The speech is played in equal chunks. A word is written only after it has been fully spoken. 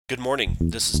Good morning.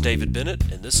 This is David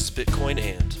Bennett, and this is Bitcoin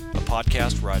And, a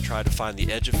podcast where I try to find the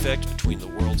edge effect between the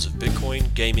worlds of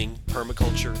Bitcoin, gaming,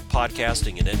 permaculture,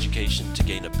 podcasting, and education to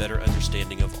gain a better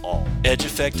understanding of all. Edge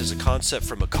effect is a concept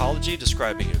from ecology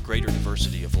describing a greater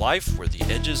diversity of life where the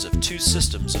edges of two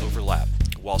systems overlap.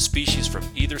 While species from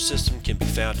either system can be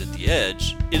found at the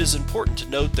edge, it is important to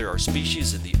note there are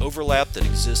species in the overlap that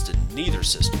exist in neither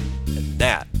system, and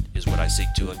that is what I seek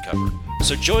to uncover.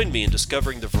 So join me in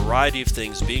discovering the variety of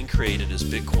things being created as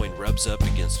Bitcoin rubs up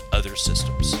against other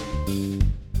systems.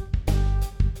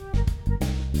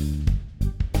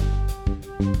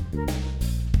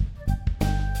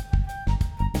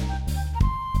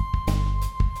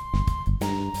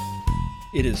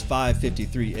 It is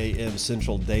 5:53 a.m.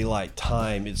 Central Daylight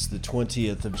Time. It's the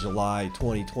 20th of July,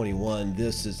 2021.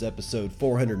 This is episode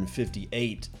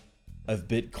 458 of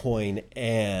Bitcoin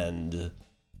And.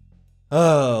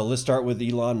 Oh, let's start with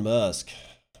Elon Musk.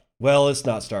 Well, let's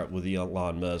not start with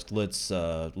Elon Musk. Let's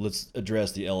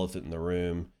address the elephant in the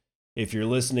room. If you're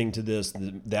listening to this,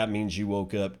 that means you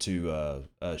woke up to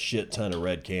a shit ton of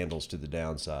red candles to the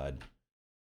downside.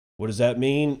 What does that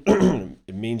mean?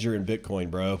 It means you're in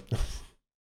Bitcoin, bro.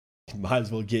 Might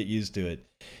as well get used to it.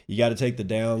 You got to take the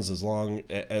downs as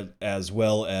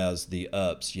well as the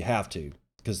ups. You have to,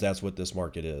 because that's what this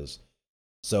market is.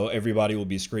 So everybody will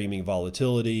be screaming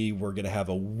volatility. We're going to have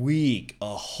a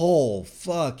whole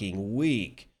fucking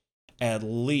week at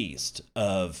least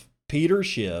of Peter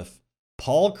Schiff,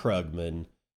 Paul Krugman,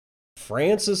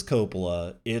 Francis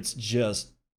Coppola. It's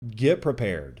just get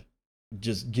prepared.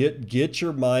 Just get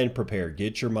your mind prepared.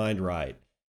 Get your mind right.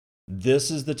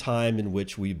 This is the time in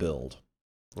which we build.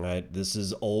 Right? This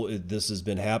is old. This has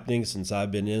been happening since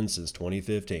I've been in since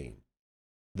 2015.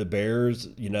 The bears,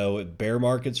 bear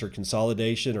markets or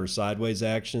consolidation or sideways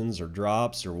actions or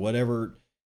drops or whatever,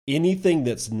 anything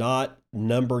that's not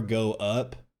number go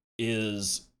up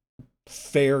is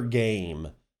fair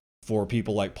game for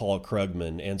people like Paul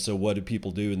Krugman. And so what do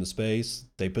people do in the space?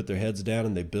 They put their heads down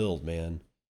and they build, man.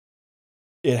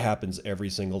 It happens every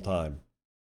single time.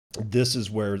 This is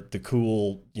where the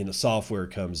cool, software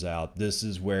comes out. This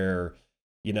is where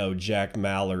Jack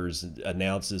Mallers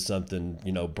announces something,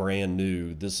 brand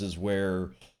new. This is where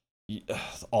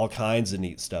all kinds of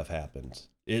neat stuff happens.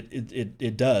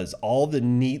 It does. All the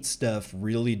neat stuff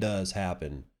really does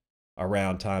happen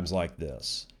around times like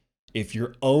this. If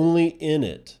you're only in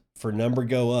it for number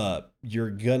go up,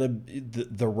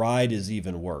 the ride is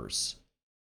even worse.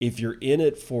 If you're in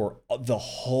it for the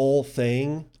whole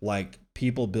thing, like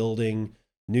people building,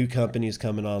 new companies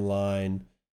coming online,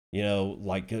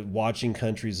 like watching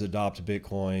countries adopt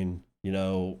Bitcoin,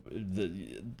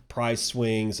 the price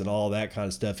swings and all that kind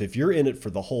of stuff. If you're in it for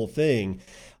the whole thing,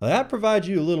 that provides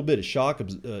you a little bit of shock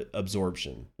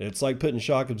absorption. It's like putting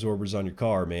shock absorbers on your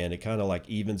car, man. It kind of like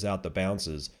evens out the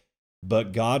bounces.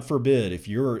 But God forbid, if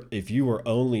you are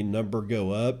only number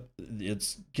go up,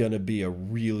 it's gonna be a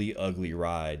really ugly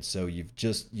ride. So you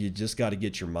just got to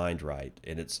get your mind right.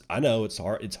 And I know it's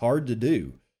hard. It's hard to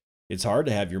do. It's hard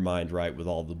to have your mind right with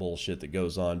all the bullshit that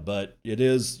goes on, but it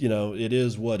is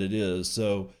what it is.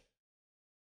 So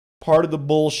part of the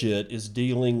bullshit is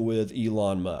dealing with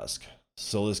Elon Musk.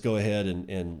 So let's go ahead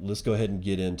and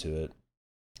get into it.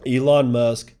 Elon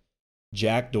Musk,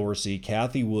 Jack Dorsey,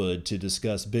 Cathie Wood to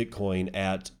discuss Bitcoin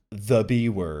at the B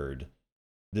Word.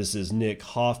 This is Nick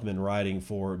Hoffman writing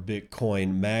for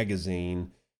Bitcoin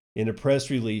Magazine. In a press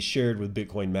release shared with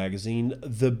Bitcoin Magazine,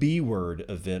 the B Word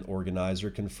event organizer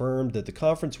confirmed that the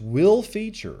conference will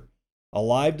feature a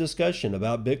live discussion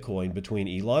about Bitcoin between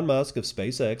Elon Musk of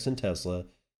SpaceX and Tesla,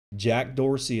 Jack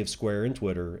Dorsey of Square and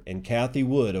Twitter, and Cathie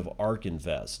Wood of ARK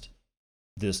Invest.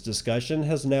 This discussion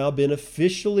has now been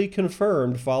officially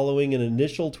confirmed following an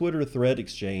initial Twitter thread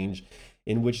exchange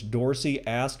in which Dorsey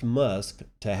asked Musk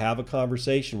to have a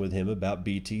conversation with him about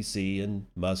BTC, and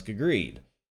Musk agreed.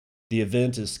 The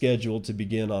event is scheduled to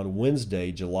begin on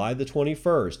Wednesday, July the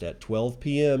 21st at 12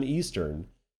 p.m. Eastern.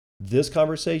 This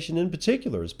conversation in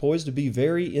particular is poised to be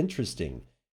very interesting,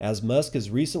 as Musk has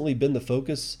recently been the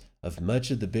focus of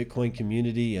much of the Bitcoin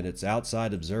community and its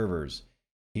outside observers.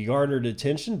 He garnered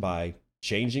attention by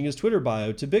changing his Twitter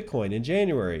bio to Bitcoin in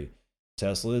January.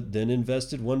 Tesla then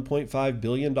invested $1.5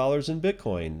 billion in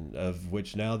Bitcoin, of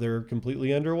which now they're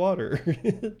completely underwater,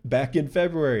 back in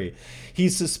February. He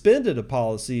suspended a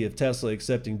policy of Tesla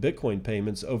accepting Bitcoin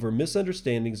payments over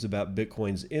misunderstandings about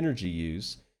Bitcoin's energy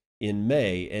use in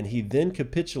May, and he then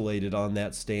capitulated on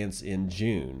that stance in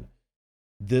June.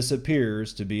 This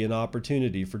appears to be an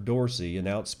opportunity for Dorsey, an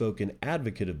outspoken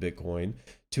advocate of Bitcoin,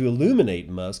 to illuminate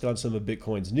Musk on some of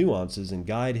Bitcoin's nuances and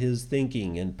guide his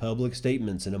thinking and public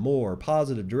statements in a more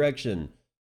positive direction.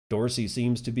 Dorsey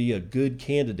seems to be a good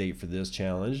candidate for this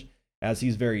challenge, as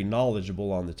he's very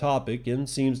knowledgeable on the topic and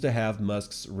seems to have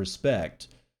Musk's respect.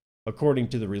 According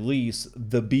to the release,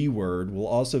 the B Word will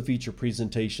also feature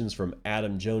presentations from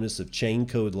Adam Jonas of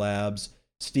Chaincode Labs,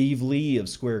 Steve Lee of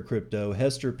Square Crypto,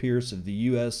 Hester Pierce of the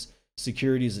U.S.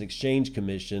 Securities and Exchange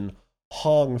Commission,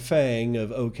 Hong Fang of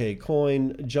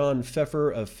OKCoin, John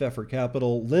Pfeffer of Pfeffer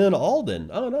Capital, Lynn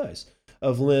Alden,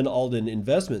 of Lynn Alden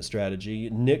Investment Strategy,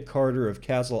 Nick Carter of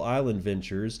Castle Island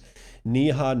Ventures,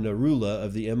 Neha Narula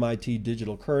of the MIT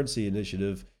Digital Currency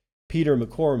Initiative, Peter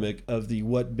McCormick of the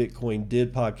What Bitcoin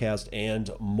Did podcast, and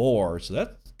more. So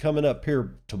that's coming up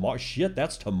here tomorrow. Shit,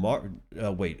 that's tomorrow.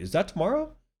 Wait, is that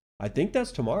tomorrow? I think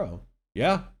that's tomorrow.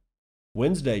 Yeah.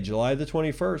 Wednesday, July the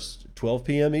 21st, 12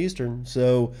 p.m. Eastern.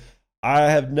 So I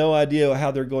have no idea how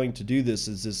they're going to do this.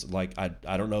 Is this like,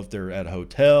 I don't know if they're at a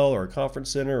hotel or a conference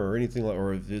center or anything like,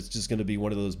 or if it's just going to be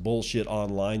one of those bullshit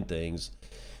online things.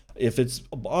 If it's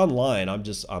online, I'm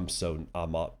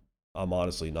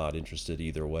honestly not interested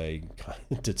either way,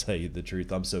 to tell you the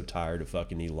truth. I'm so tired of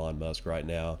fucking Elon Musk right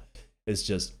now. It's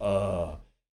just,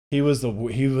 he was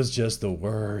just the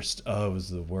worst. Oh, it was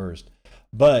the worst.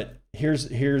 But here's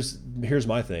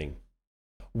my thing.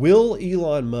 Will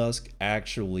Elon Musk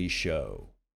actually show?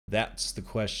 That's the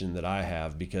question that I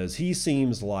have, because he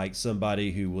seems like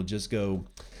somebody who will just go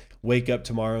wake up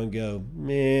tomorrow and go,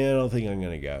 man, I don't think I'm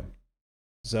going to go.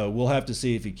 So we'll have to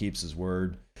see if he keeps his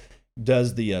word.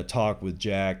 Does the talk with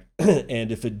Jack,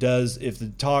 and if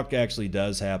the talk actually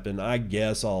does happen, I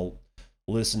guess I'll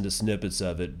listen to snippets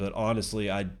of it, but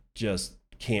honestly, I just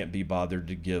can't be bothered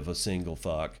to give a single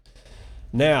fuck.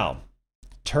 Now,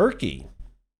 Turkey.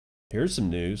 Here's some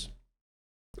news.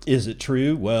 Is it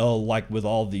true? Well, like with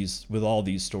all these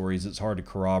stories, it's hard to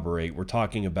corroborate. We're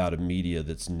talking about a media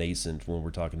that's nascent when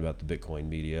we're talking about the Bitcoin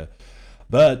media.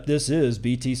 But this is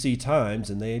BTC Times,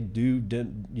 and they do,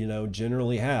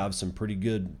 generally have some pretty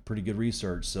good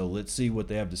research. So let's see what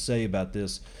they have to say about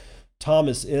this.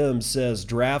 Thomas M. says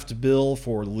draft bill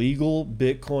for legal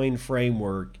Bitcoin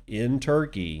framework in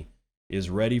Turkey is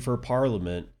ready for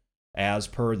Parliament, as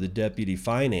per the Deputy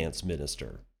Finance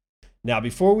Minister. Now,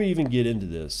 before we even get into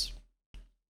this,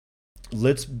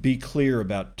 let's be clear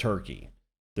about Turkey.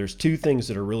 There's two things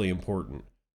that are really important.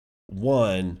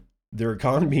 One, their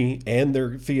economy and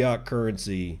their fiat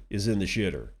currency is in the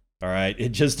shitter. All right. It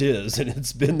just is. And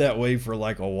it's been that way for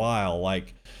like a while.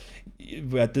 Like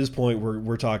at this point,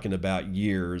 we're talking about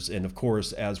years. And of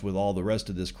course, as with all the rest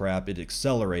of this crap, it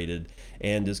accelerated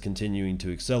and is continuing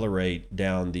to accelerate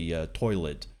down the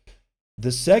toilet.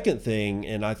 The second thing,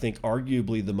 and I think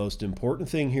arguably the most important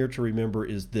thing here to remember,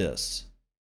 is this.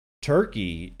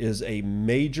 Turkey is a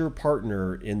major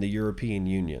partner in the European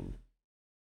Union.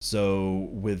 So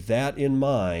with that in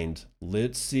mind,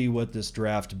 let's see what this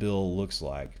draft bill looks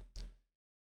like.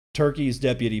 Turkey's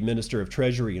Deputy Minister of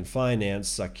Treasury and Finance,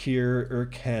 Sakir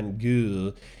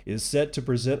Erkangul, is set to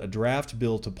present a draft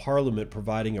bill to Parliament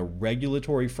providing a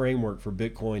regulatory framework for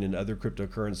Bitcoin and other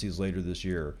cryptocurrencies later this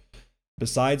year.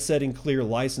 Besides setting clear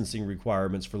licensing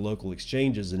requirements for local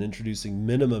exchanges and introducing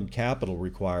minimum capital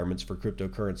requirements for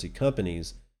cryptocurrency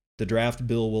companies, the draft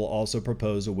bill will also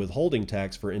propose a withholding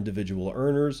tax for individual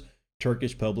earners,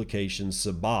 Turkish publication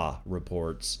Sabah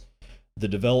reports. The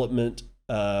development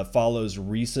follows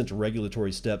recent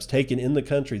regulatory steps taken in the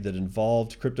country that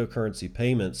involved cryptocurrency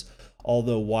payments.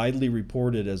 Although widely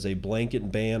reported as a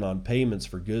blanket ban on payments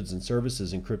for goods and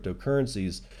services in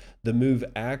cryptocurrencies, the move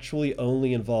actually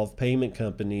only involved payment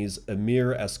companies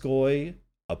Emir Askoy,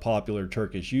 a popular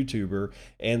Turkish YouTuber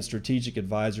and strategic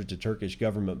advisor to Turkish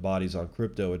government bodies on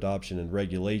crypto adoption and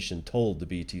regulation, told the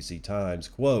BTC Times,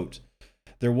 quote,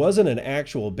 "There wasn't an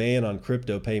actual ban on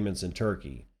crypto payments in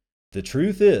Turkey. The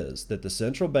truth is that the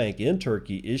central bank in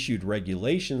Turkey issued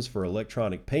regulations for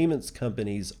electronic payments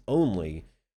companies only,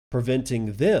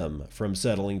 preventing them from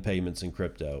settling payments in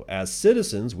crypto. As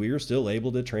citizens, we are still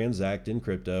able to transact in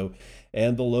crypto,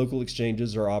 and the local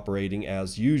exchanges are operating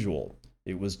as usual.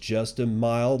 It was just a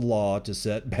mild law to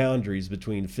set boundaries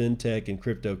between fintech and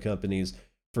crypto companies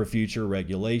for future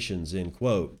regulations," end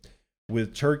quote.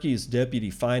 With Turkey's Deputy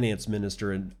Finance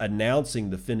Minister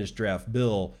announcing the finished draft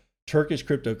bill, Turkish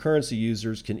cryptocurrency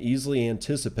users can easily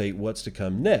anticipate what's to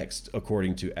come next,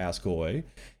 according to Askoy.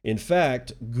 In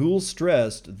fact, Gül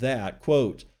stressed that,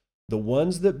 quote, "the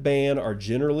ones that ban are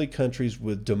generally countries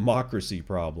with democracy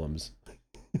problems."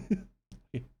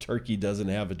 Turkey doesn't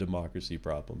have a democracy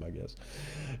problem, I guess.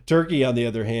 Turkey, on the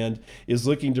other hand, is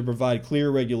looking to provide clear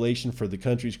regulation for the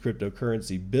country's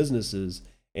cryptocurrency businesses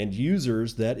and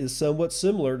users that is somewhat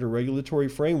similar to regulatory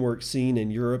framework seen in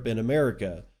Europe and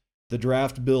America. The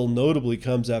draft bill notably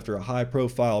comes after a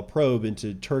high-profile probe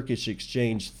into Turkish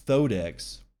exchange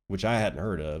Thodex, which I hadn't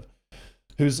heard of,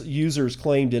 whose users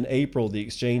claimed in April the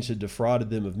exchange had defrauded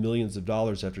them of millions of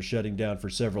dollars after shutting down for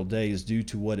several days due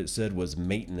to what it said was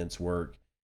maintenance work.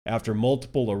 After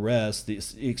multiple arrests, the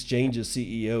exchange's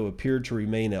CEO appeared to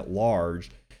remain at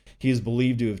large. He is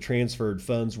believed to have transferred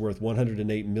funds worth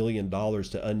 $108 million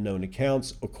to unknown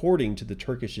accounts, according to the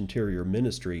Turkish Interior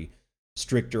Ministry.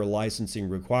 Stricter licensing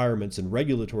requirements and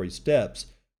regulatory steps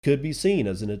could be seen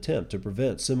as an attempt to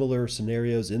prevent similar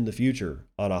scenarios in the future.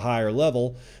 On a higher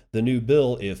level, the new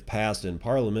bill, if passed in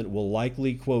Parliament, will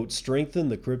likely, quote, strengthen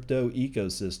the crypto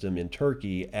ecosystem in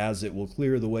Turkey as it will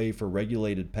clear the way for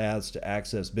regulated paths to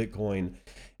access Bitcoin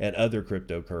and other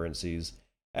cryptocurrencies.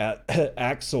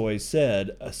 Aksoy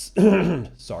said,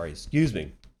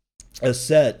 a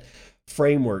set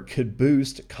framework could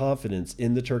boost confidence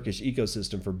in the Turkish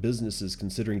ecosystem for businesses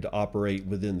considering to operate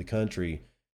within the country.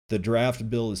 The draft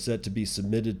bill is set to be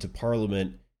submitted to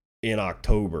Parliament in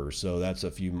October, so that's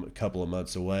a couple of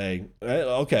months away.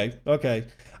 Okay,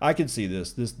 I can see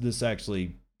this. This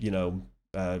actually,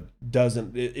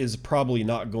 is probably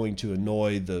not going to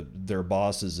annoy their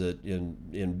bosses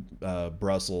in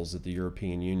Brussels at the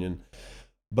European Union,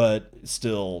 but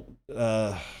still,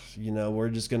 we're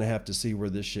just gonna have to see where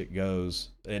this shit goes.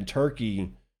 And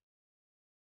Turkey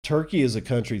is a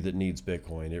country that needs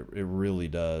Bitcoin. It really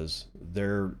does.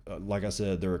 Like I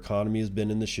said, their economy has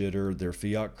been in the shitter. Their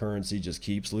fiat currency just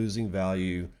keeps losing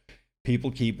value.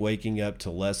 People keep waking up to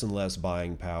less and less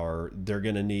buying power. They're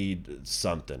gonna need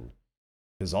something,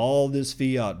 because all this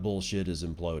fiat bullshit is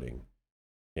imploding.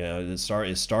 It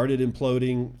started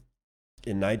imploding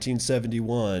in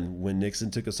 1971 when Nixon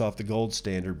took us off the gold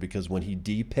standard, because when he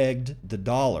depegged the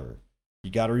dollar, you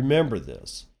got to remember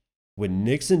this. When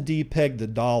Nixon depegged the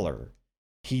dollar,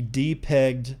 when he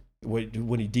depegged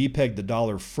the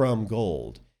dollar from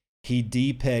gold, he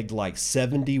depegged like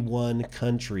 71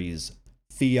 countries'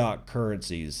 fiat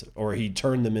currencies, or he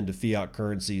turned them into fiat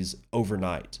currencies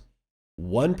overnight.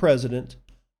 One president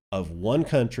of one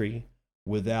country,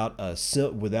 without a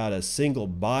single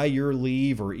by your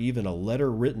leave or even a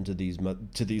letter written to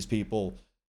these people,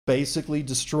 basically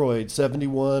destroyed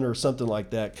 71 or something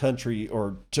like that country,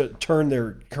 or to turn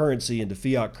their currency into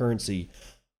fiat currency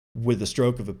with the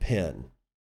stroke of a pen.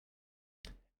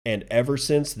 And ever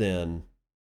since then,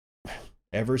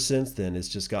 it's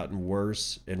just gotten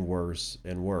worse and worse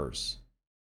and worse.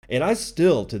 And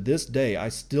to this day, I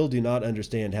still do not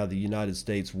understand how the United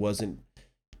States wasn't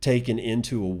taken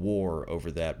into a war over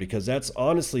that, because that's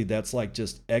like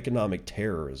just economic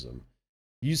terrorism.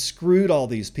 You screwed all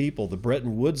these people. The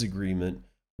Bretton Woods Agreement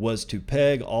was to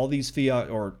peg all these fiat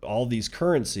or all these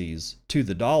currencies to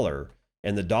the dollar,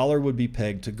 and the dollar would be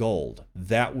pegged to gold.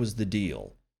 That was the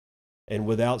deal. And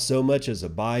without so much as a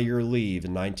by your leave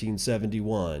in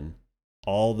 1971,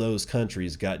 all those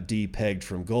countries got depegged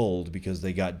from gold, because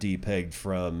they got depegged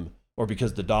from, or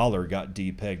because the dollar got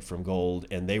depegged from gold,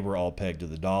 and they were all pegged to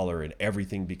the dollar, and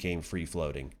everything became free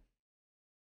floating.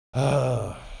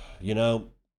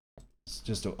 It's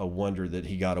just a wonder that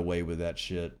he got away with that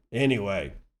shit.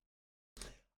 Anyway,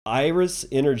 Iris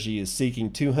Energy is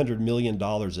seeking $200 million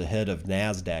ahead of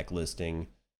NASDAQ listing.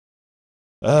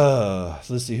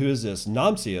 Let's see, who is this?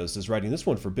 Namcios is writing this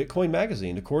one for Bitcoin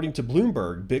Magazine. According to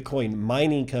Bloomberg, Bitcoin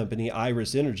mining company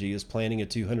Iris Energy is planning a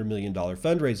 $200 million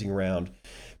fundraising round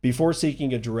before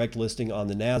seeking a direct listing on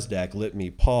the NASDAQ. Let me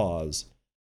pause.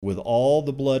 With all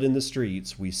the blood in the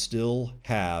streets, we still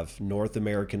have North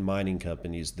American mining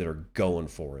companies that are going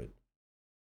for it.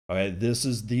 All right,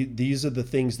 these are the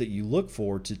things that you look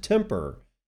for to temper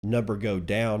number go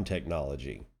down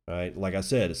technology. All right, like I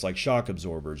said, it's like shock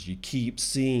absorbers. You keep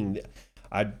seeing.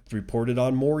 I reported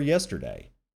on more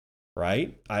yesterday.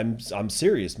 Right, I'm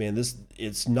serious, man.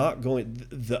 It's not going.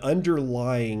 The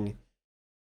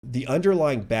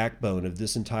underlying backbone of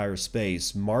this entire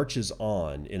space marches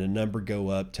on in a number go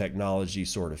up technology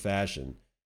sort of fashion.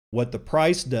 What the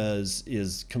price does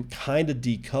is kind of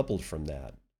decoupled from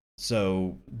that.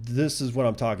 So this is what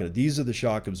I'm talking about. These are the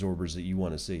shock absorbers that you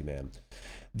want to see, man.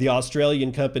 The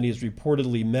Australian company has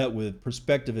reportedly met with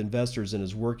prospective investors and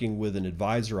is working with an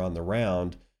advisor on the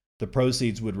round. The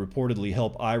proceeds would reportedly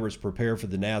help Iris prepare for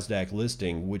the NASDAQ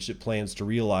listing, which it plans to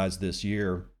realize this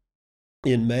year.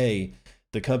 In May,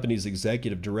 the company's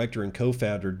executive director and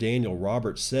co-founder Daniel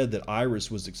Roberts said that Iris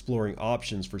was exploring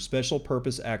options for special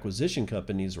purpose acquisition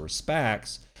companies, or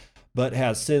SPACs, but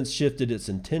has since shifted its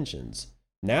intentions.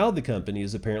 Now the company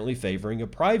is apparently favoring a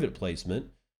private placement,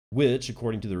 which,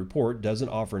 according to the report, doesn't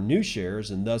offer new shares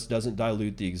and thus doesn't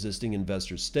dilute the existing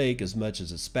investor's stake as much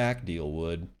as a SPAC deal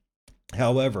would.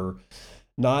 However,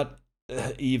 not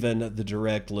even the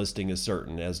direct listing is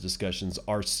certain, as discussions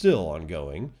are still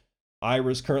ongoing.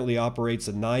 Iris currently operates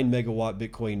a 9 megawatt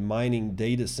Bitcoin mining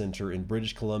data center in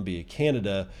British Columbia,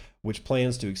 Canada, which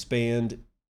plans to expand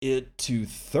it to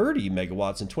 30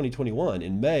 megawatts in 2021.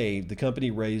 In May, the company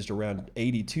raised around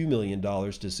 $82 million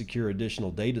to secure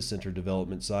additional data center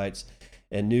development sites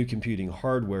and new computing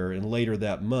hardware. And later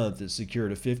that month, it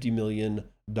secured a $50 million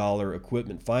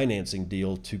equipment financing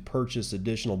deal to purchase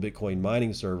additional Bitcoin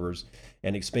mining servers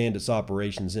and expand its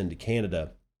operations into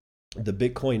Canada. The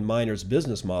Bitcoin miner's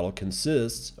business model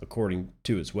consists, according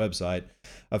to its website,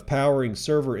 of powering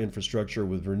server infrastructure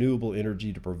with renewable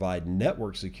energy to provide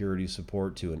network security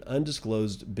support to an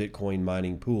undisclosed Bitcoin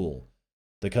mining pool.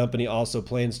 The company also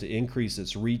plans to increase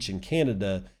its reach in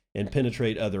Canada and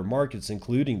penetrate other markets,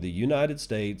 including the United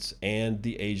States and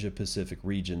the Asia-Pacific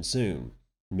region soon.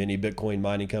 Many Bitcoin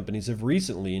mining companies have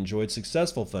recently enjoyed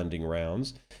successful funding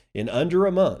rounds. In under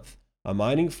a month, a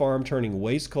mining farm turning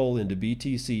waste coal into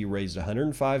BTC raised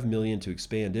 $105 million to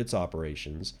expand its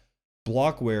operations.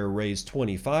 Blockware raised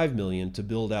 $25 million to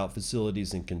build out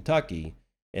facilities in Kentucky,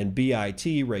 and BIT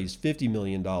raised $50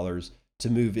 million to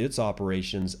move its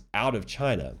operations out of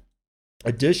China.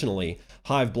 Additionally,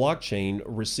 Hive Blockchain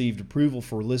received approval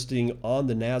for listing on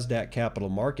the Nasdaq Capital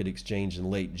Market Exchange in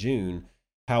late June.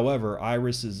 However,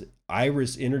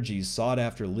 Iris Energy's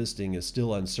sought-after listing is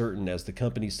still uncertain as the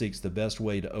company seeks the best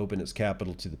way to open its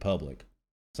capital to the public.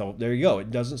 So there you go.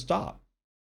 It doesn't stop.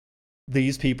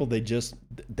 These people,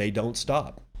 they don't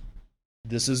stop.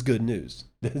 This is good news.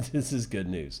 This is good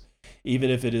news. Even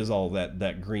if it is all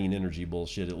that green energy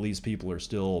bullshit, at least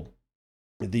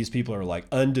these people are like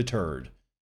undeterred.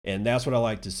 And that's what I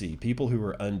like to see. People who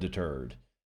are undeterred.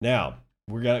 Now,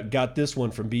 we got this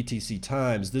one from BTC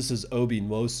Times. This is Obi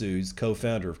Nwosu, he's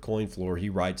co-founder of CoinFloor. He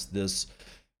writes this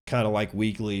kind of like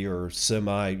weekly or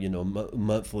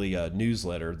monthly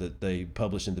newsletter that they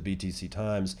publish in the BTC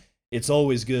Times. It's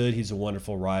always good. He's a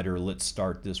wonderful writer. Let's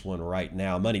start this one right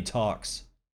now. Money talks.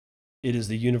 It is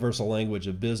the universal language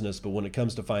of business, but when it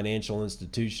comes to financial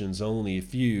institutions, only a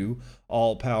few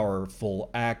all-powerful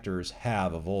actors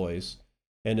have a voice.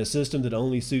 And a system that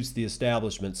only suits the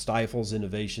establishment stifles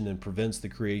innovation and prevents the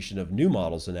creation of new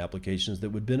models and applications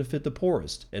that would benefit the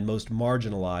poorest and most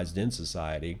marginalized in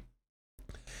society.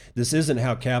 This isn't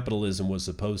how capitalism was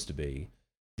supposed to be.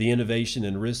 The innovation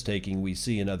and risk-taking we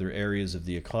see in other areas of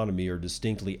the economy are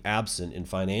distinctly absent in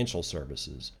financial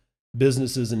services.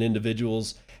 Businesses and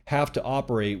individuals have to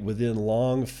operate within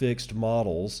long fixed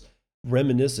models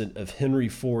reminiscent of Henry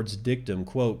Ford's dictum,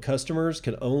 quote, customers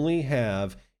can only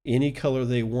have any color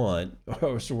they want,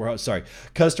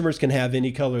 customers can have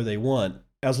any color they want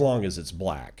as long as it's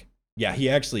black. Yeah, he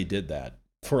actually did that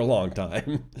for a long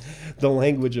time. The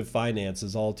language of finance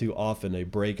is all too often a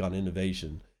brake on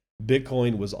innovation.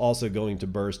 Bitcoin was also going to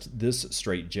burst this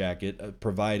straitjacket,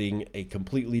 providing a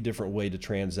completely different way to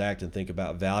transact and think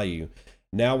about value.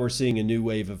 Now we're seeing a new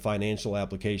wave of financial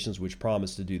applications which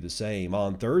promise to do the same.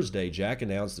 On Thursday, Jack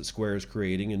announced that Square is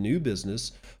creating a new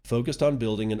business focused on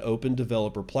building an open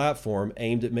developer platform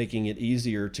aimed at making it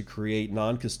easier to create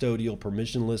non-custodial,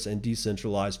 permissionless, and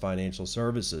decentralized financial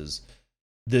services.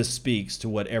 This speaks to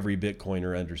what every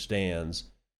Bitcoiner understands.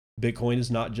 Bitcoin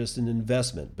is not just an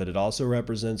investment, but it also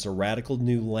represents a radical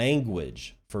new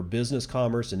language for business,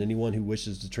 commerce, and anyone who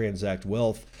wishes to transact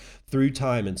wealth through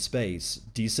time and space.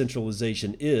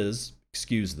 Decentralization is,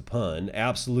 excuse the pun,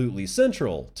 absolutely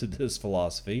central to this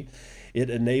philosophy. It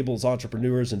enables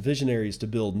entrepreneurs and visionaries to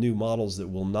build new models that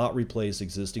will not replace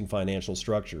existing financial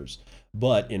structures,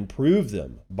 but improve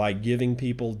them by giving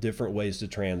people different ways to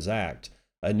transact,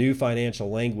 a new financial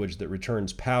language that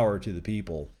returns power to the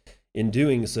people. In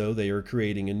doing so, they are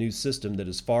creating a new system that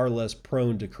is far less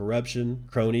prone to corruption,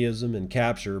 cronyism, and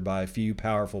capture by a few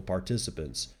powerful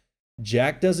participants.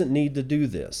 Jack doesn't need to do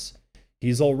this.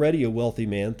 He's already a wealthy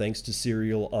man thanks to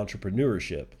serial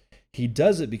entrepreneurship. He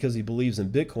does it because he believes in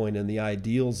Bitcoin and the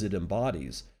ideals it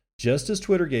embodies. Just as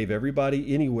Twitter gave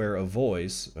everybody anywhere a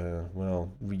voice, I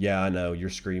know, you're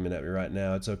screaming at me right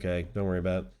now. It's okay. Don't worry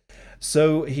about it.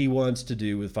 So he wants to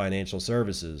do with financial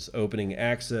services, opening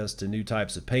access to new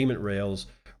types of payment rails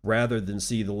rather than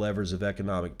see the levers of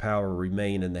economic power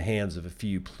remain in the hands of a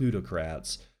few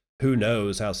plutocrats. Who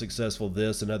knows how successful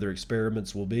this and other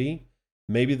experiments will be?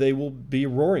 Maybe they will be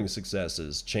roaring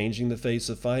successes, changing the face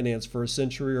of finance for a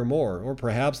century or more, or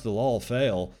perhaps they'll all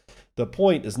fail. The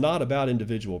point is not about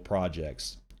individual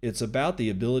projects. It's about the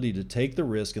ability to take the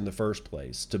risk in the first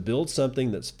place, to build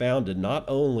something that's founded not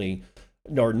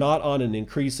on an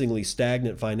increasingly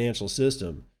stagnant financial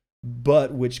system,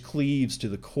 but which cleaves to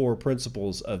the core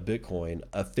principles of Bitcoin,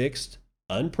 a fixed,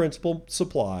 unprincipled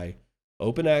supply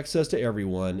open access to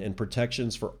everyone, and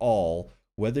protections for all,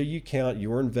 whether you count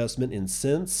your investment in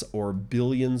cents or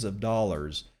billions of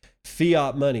dollars.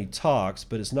 Fiat money talks,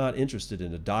 but it's not interested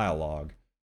in a dialogue.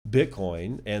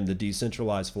 Bitcoin and the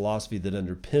decentralized philosophy that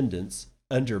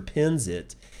underpins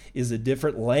it is a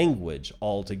different language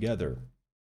altogether.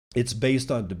 It's based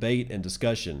on debate and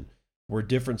discussion, where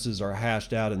differences are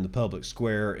hashed out in the public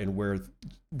square and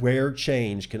where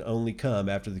change can only come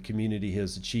after the community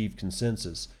has achieved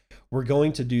consensus. We're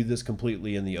going to do this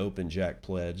completely in the open, Jack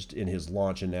pledged in his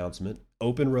launch announcement.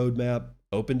 Open roadmap,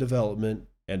 open development,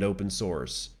 and open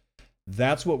source.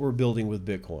 That's what we're building with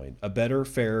Bitcoin, a better,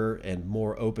 fairer, and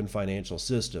more open financial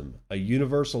system, a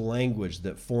universal language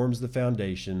that forms the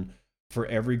foundation for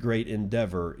every great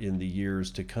endeavor in the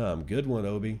years to come. Good one,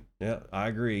 Obi. Yeah, I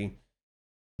agree.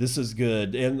 This is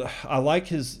good. And I like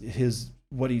his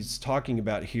what he's talking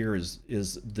about here is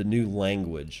the new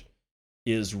language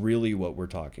is really what we're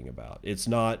talking about. It's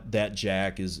not that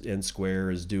Jack is and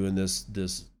Square is doing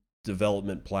this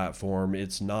development platform.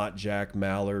 It's not Jack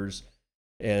Mallers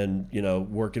and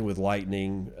working with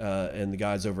Lightning and the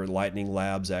guys over at Lightning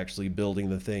Labs actually building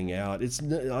the thing out.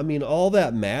 All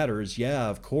that matters, yeah,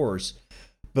 of course,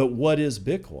 but what is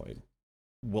Bitcoin?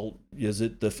 Well, is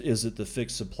it the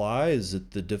fixed supply? Is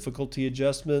it the difficulty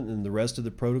adjustment and the rest of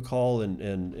the protocol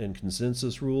and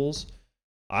consensus rules?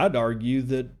 I'd argue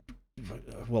that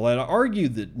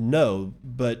no,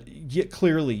 but yet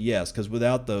clearly yes, because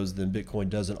without those, then Bitcoin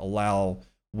doesn't allow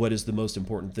what is the most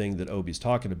important thing that Obi's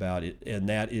talking about, and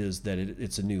that is that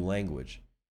it's a new language.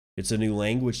 It's a new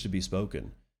language to be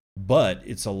spoken, but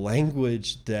it's a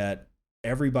language that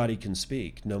everybody can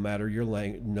speak, no matter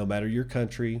no matter your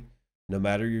country, no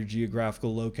matter your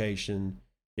geographical location.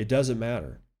 It doesn't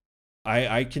matter.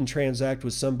 I can transact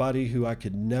with somebody who I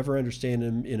could never understand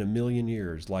in a million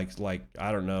years, like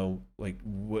I don't know, like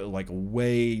a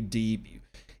way deep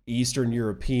Eastern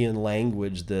European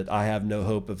language that I have no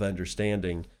hope of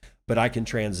understanding, but I can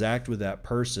transact with that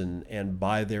person and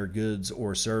buy their goods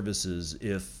or services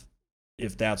if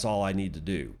that's all I need to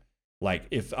do. Like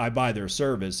if I buy their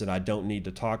service and I don't need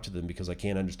to talk to them because I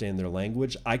can't understand their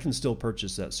language, I can still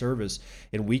purchase that service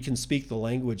and we can speak the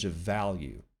language of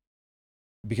value.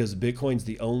 Because Bitcoin's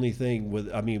the only thing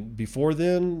before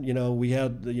then, we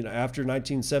had, after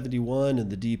 1971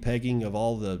 and the depegging of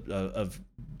all of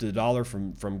the dollar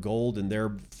from gold and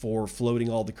therefore floating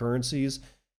all the currencies,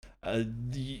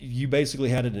 you basically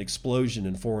had an explosion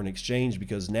in foreign exchange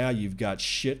because now you've got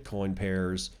shitcoin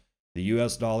pairs, the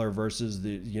US dollar versus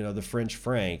the French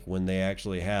franc when they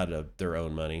actually had their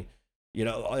own money.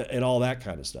 And all that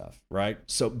kind of stuff, right?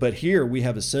 So, but here we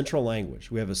have a central language.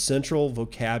 We have a central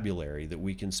vocabulary that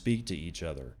we can speak to each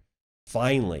other.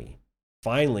 Finally,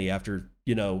 after,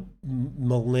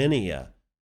 millennia,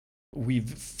 we've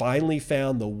finally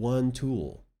found the one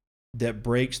tool that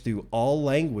breaks through all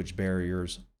language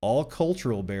barriers, all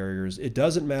cultural barriers. It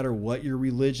doesn't matter what your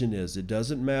religion is. It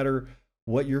doesn't matter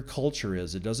what your culture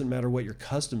is. It doesn't matter what your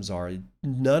customs are.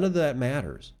 None of that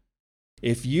matters.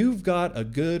 If you've got a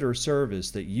good or service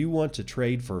that you want to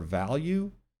trade for value,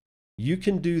 you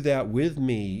can do that with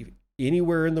me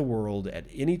anywhere in the world, at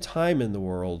any time in the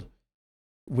world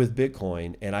with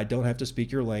Bitcoin, and I don't have to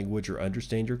speak your language or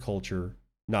understand your culture.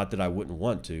 Not that I wouldn't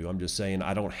want to. I'm just saying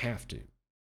I don't have to.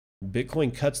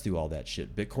 Bitcoin cuts through all that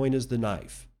shit. Bitcoin is the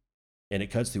knife, and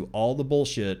it cuts through all the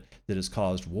bullshit that has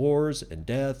caused wars and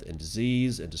death and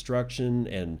disease and destruction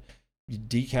and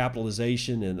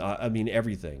decapitalization and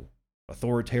everything.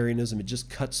 Authoritarianism, it just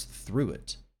cuts through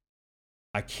it.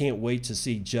 I can't wait to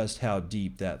see just how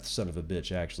deep that son of a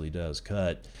bitch actually does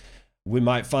cut. We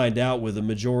might find out with a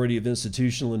majority of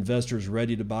institutional investors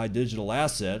ready to buy digital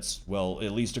assets, well,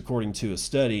 at least according to a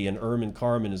study, and Ermin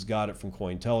Carmen has got it from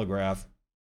Cointelegraph.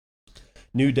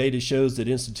 New data shows that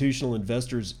institutional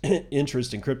investors'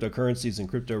 interest in cryptocurrencies and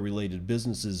crypto-related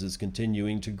businesses is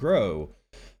continuing to grow.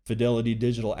 Fidelity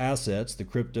Digital Assets, the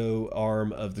crypto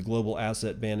arm of the global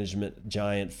asset management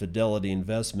giant Fidelity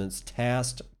Investments,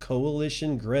 tasked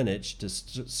Coalition Greenwich to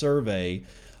survey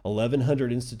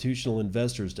 1,100 institutional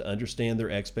investors to understand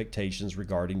their expectations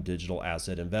regarding digital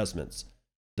asset investments.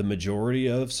 The majority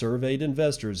of surveyed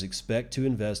investors expect to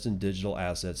invest in digital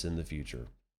assets in the future.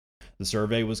 The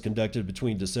survey was conducted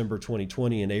between December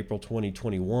 2020 and April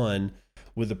 2021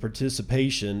 with the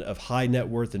participation of high net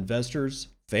worth investors,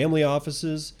 family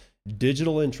offices,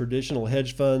 digital and traditional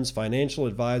hedge funds, financial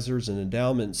advisors, and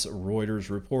endowments, Reuters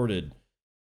reported.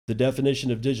 The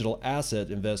definition of digital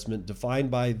asset investment defined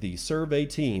by the survey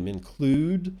team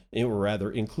included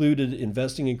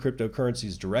investing in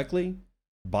cryptocurrencies directly,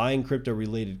 buying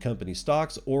crypto-related company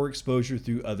stocks, or exposure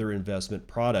through other investment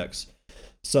products.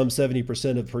 Some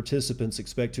 70% of participants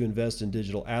expect to invest in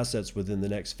digital assets within the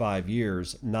next 5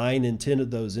 years. 9 in 10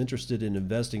 of those interested in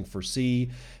investing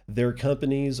foresee their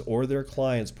companies or their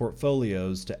clients'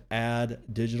 portfolios to add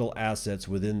digital assets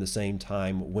within the same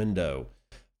time window.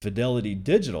 Fidelity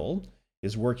Digital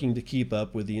is working to keep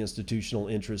up with the institutional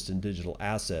interest in digital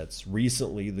assets.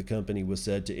 Recently, the company was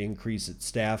said to increase its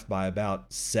staff by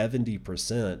about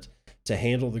 70% to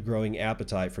handle the growing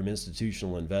appetite from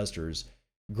institutional investors.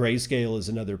 Grayscale is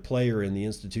another player in the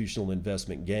institutional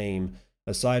investment game.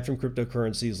 Aside from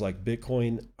cryptocurrencies like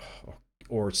Bitcoin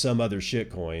or some other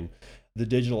shitcoin, the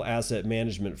digital asset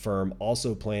management firm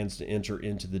also plans to enter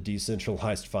into the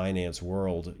decentralized finance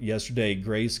world. Yesterday,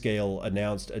 Grayscale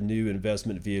announced a new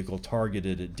investment vehicle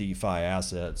targeted at DeFi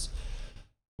assets.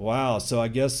 Wow, so I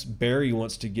guess Barry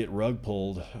wants to get rug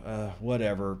pulled,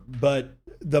 whatever. But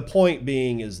the point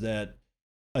being is that,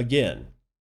 again,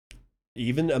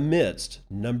 even amidst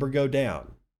number go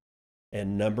down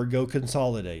and number go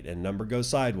consolidate and number go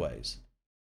sideways,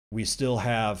 we still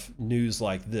have news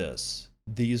like this.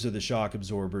 These are the shock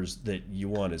absorbers that you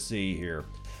want to see here.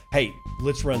 Hey,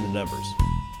 let's run the numbers.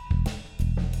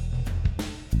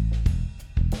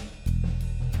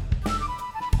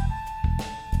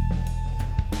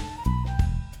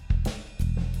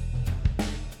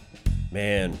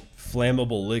 Man,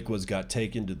 flammable liquids got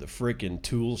taken to the frickin'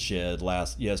 tool shed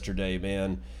yesterday,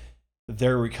 man.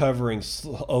 They're recovering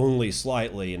only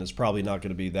slightly, and it's probably not going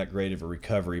to be that great of a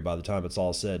recovery by the time it's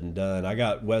all said and done. I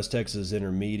got West Texas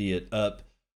Intermediate up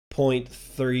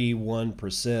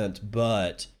 0.31%,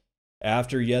 but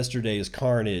after yesterday's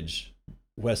carnage,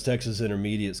 West Texas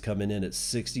Intermediate's coming in at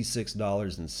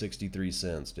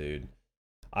 $66.63, dude.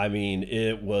 I mean,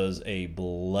 it was a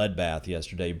bloodbath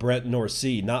yesterday. Brent North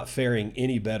Sea not faring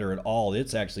any better at all.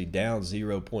 It's actually down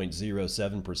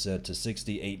 0.07% to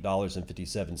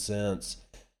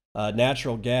 $68.57.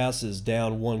 Natural gas is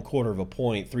down 1/4 of a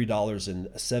point,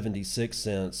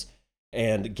 $3.76,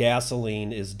 and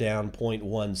gasoline is down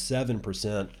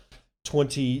 0.17%,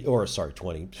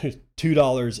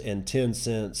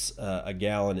 $2.10 a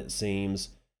gallon, it seems.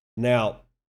 Now,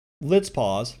 let's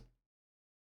pause.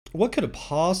 What could have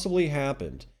possibly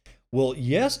happened? Well,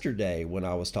 yesterday when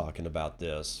I was talking about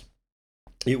this,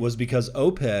 it was because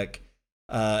OPEC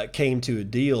came to a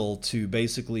deal to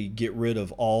basically get rid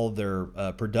of all their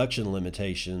production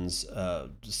limitations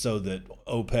so that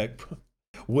OPEC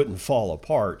wouldn't fall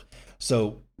apart.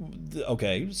 So,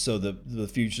 okay, so the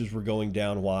futures were going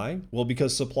down. Why? Well,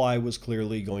 because supply was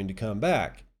clearly going to come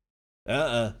back.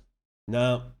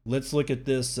 No, let's look at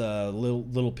this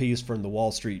little piece from the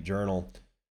Wall Street Journal.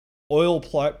 Oil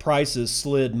prices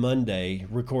slid Monday,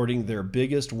 recording their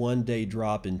biggest one-day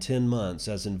drop in 10 months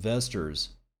as investors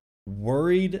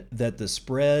worried that the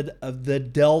spread of the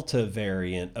Delta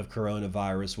variant of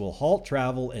coronavirus will halt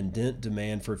travel and dent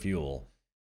demand for fuel.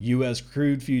 U.S.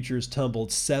 crude futures tumbled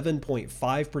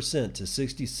 7.5% to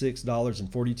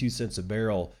 $66.42 a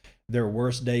barrel, their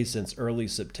worst day since early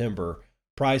September.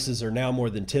 Prices are now more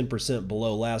than 10%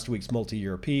 below last week's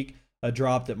multi-year peak, a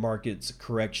drop that marks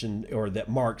correction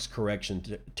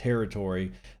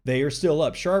territory. They are still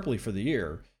up sharply for the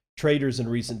year. Traders in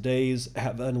recent days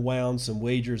have unwound some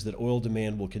wagers that oil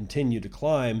demand will continue to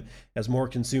climb as more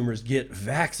consumers get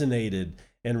vaccinated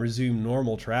and resume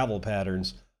normal travel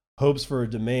patterns. Hopes for a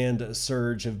demand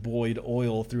surge have buoyed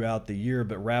oil throughout the year,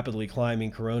 but rapidly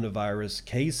climbing coronavirus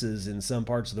cases in some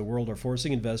parts of the world are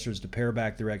forcing investors to pare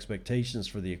back their expectations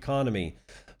for the economy.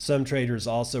 Some traders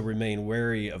also remain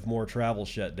wary of more travel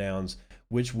shutdowns,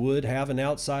 which would have an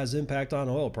outsized impact on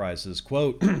oil prices.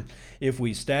 Quote, if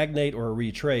we stagnate or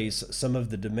retrace some of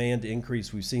the demand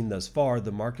increase we've seen thus far,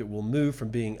 the market will move from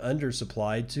being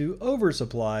undersupplied to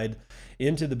oversupplied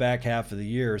into the back half of the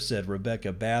year, said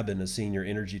Rebecca Babin, a senior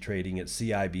energy trading at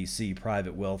CIBC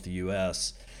Private Wealth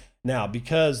US. Now,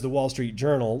 because the Wall Street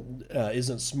Journal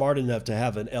isn't smart enough to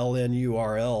have an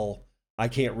LNURL, I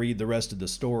can't read the rest of the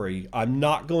story. I'm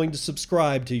not going to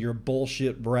subscribe to your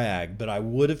bullshit brag, but I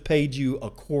would have paid you a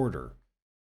quarter,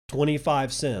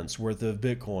 25 cents worth of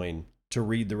Bitcoin to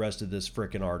read the rest of this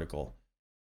frickin' article.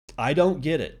 I don't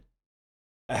get it.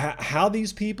 How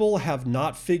these people have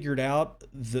not figured out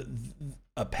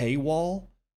a paywall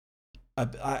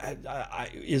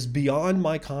is beyond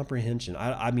my comprehension.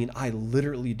 I mean, I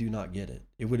literally do not get it.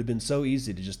 It would have been so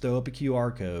easy to just throw up a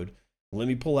QR code. Let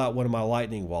me pull out one of my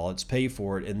Lightning wallets, pay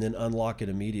for it, and then unlock it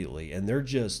immediately. And they're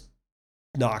just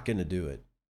not going to do it.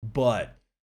 But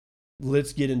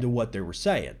let's get into what they were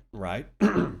saying, right?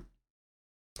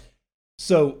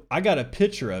 So I got a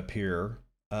picture up here.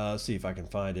 See if I can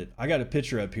find it. I got a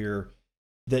picture up here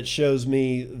that shows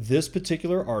me this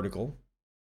particular article.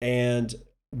 And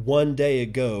one day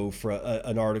ago for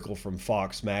an article from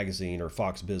Fox Magazine or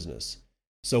Fox Business.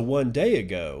 So one day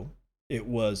ago, it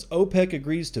was OPEC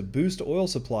agrees to boost oil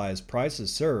supply as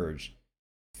prices surge.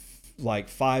 Like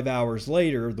 5 hours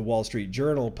later, the Wall Street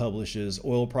Journal publishes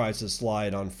oil prices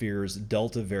slide on fears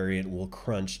Delta variant will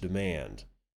crunch demand.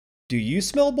 Do you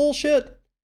smell bullshit?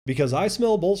 Because I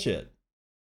smell bullshit.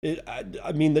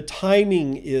 I mean, the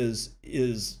timing is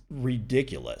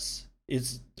ridiculous.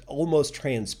 It's almost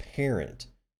transparent.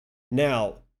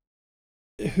 Now,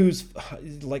 who's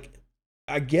like,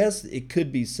 I guess it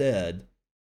could be said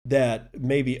that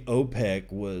maybe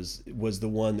OPEC was the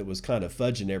one that was kind of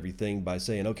fudging everything by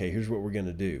saying, okay, here's what we're going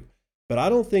to do. But I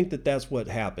don't think that that's what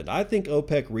happened. I think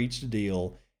OPEC reached a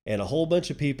deal, and a whole bunch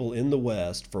of people in the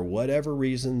West, for whatever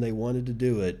reason they wanted to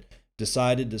do it,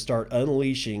 decided to start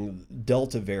unleashing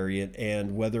Delta variant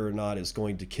and whether or not it's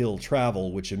going to kill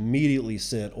travel, which immediately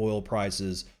sent oil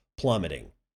prices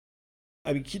plummeting.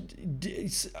 I mean,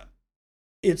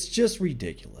 it's just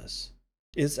ridiculous.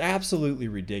 It's absolutely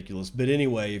ridiculous. But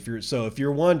anyway, if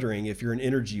you're wondering if you're an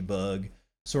energy bug,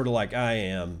 sort of like I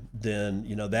am, then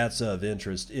that's of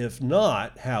interest. If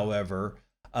not, however,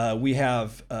 we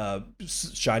have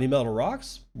shiny metal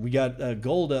rocks. We got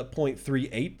gold up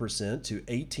 0.38% to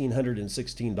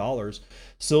 $1,816.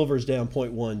 Silver's down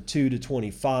 0.12 to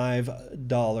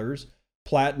 $25.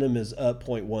 Platinum is up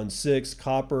 0.16.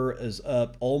 Copper is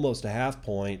up almost a half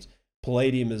point.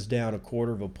 Palladium is down a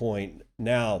quarter of a point.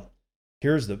 Now,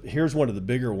 here's one of the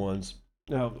bigger ones.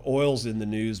 Now, oil's in the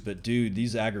news, but dude,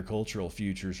 these agricultural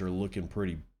futures are looking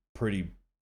pretty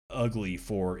ugly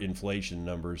for inflation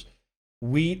numbers.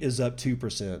 Wheat is up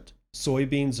 2%.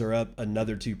 Soybeans are up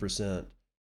another 2%.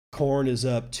 Corn is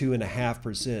up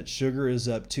 2.5%. Sugar is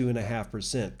up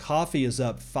 2.5%. Coffee is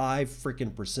up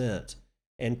 5%.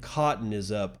 And cotton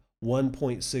is up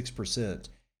 1.6%.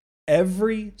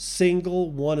 Every single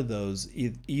one of those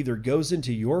either goes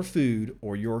into your food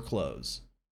or your clothes.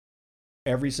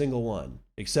 Every single one,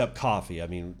 except coffee. I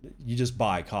mean, you just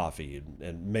buy coffee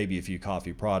and maybe a few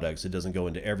coffee products. It doesn't go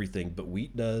into everything, but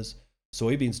wheat does.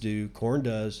 Soybeans do, corn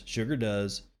does, sugar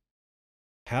does.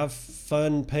 Have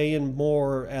fun paying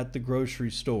more at the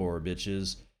grocery store,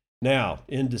 bitches. Now,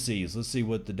 indices. Let's see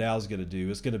what the Dow's going to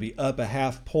do. It's going to be up a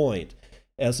half point.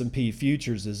 S&P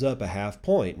futures is up a half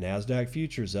point. NASDAQ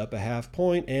futures up a half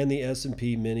point, and the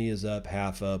S&P mini is up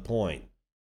half a point.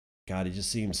 God, it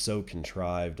just seems so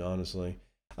contrived, honestly.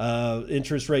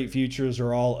 Interest rate futures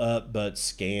are all up, but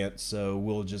scant. So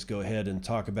we'll just go ahead and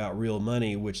talk about real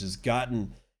money, which has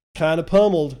gotten kind of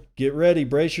pummeled. Get ready,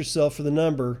 brace yourself for the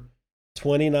number.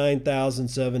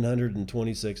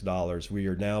 $29,726. We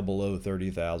are now below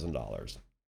 $30,000.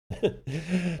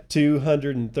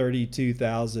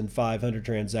 232,500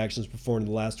 transactions performed in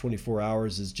the last 24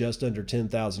 hours is just under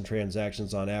 10,000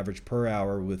 transactions on average per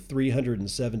hour, with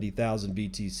 370,000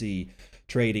 BTC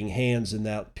trading hands in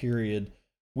that period.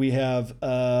 We have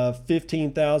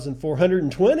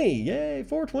 15,420, yay,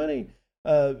 420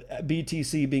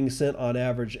 BTC being sent on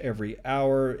average every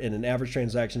hour, and an average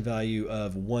transaction value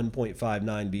of 1.59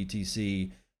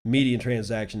 BTC. Median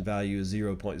transaction value is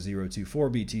 0.024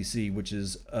 BTC, which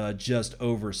is just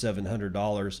over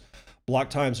 $700.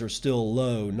 Block times are still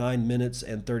low, 9 minutes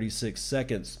and 36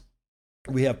 seconds.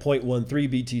 We have 0.13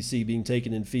 BTC being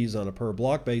taken in fees on a per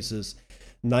block basis,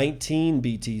 19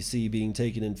 BTC being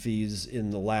taken in fees in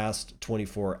the last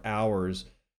 24 hours.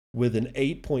 With an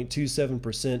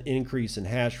 8.27% increase in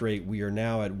hash rate, we are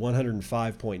now at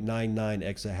 105.99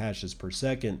 exahashes per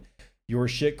second. Your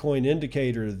shitcoin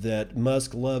indicator that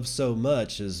Musk loves so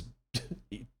much is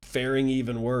faring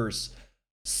even worse.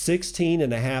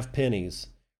 16.5 pennies.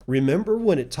 Remember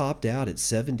when it topped out at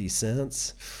 70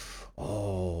 cents?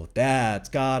 Oh, that's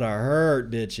gotta hurt,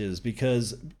 bitches,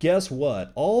 because guess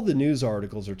what? All the news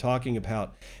articles are talking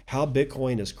about how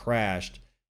Bitcoin has crashed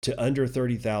to under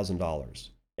 $30,000.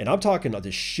 And I'm talking about the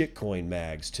shitcoin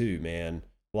mags too, man.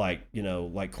 Like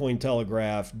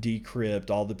Cointelegraph,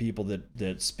 Decrypt, all the people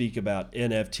that speak about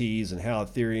NFTs and how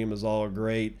Ethereum is all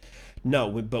great. No,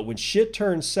 but when shit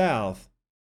turns south,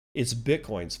 it's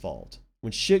Bitcoin's fault.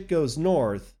 When shit goes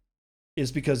north,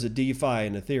 it's because of DeFi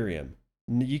and Ethereum.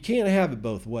 You can't have it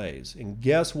both ways. And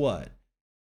guess what?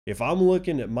 If I'm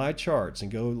looking at my charts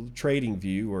and go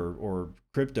TradingView or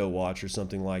Crypto Watch or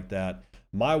something like that,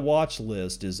 my watch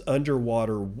list is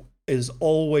underwater. Is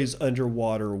always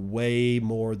underwater way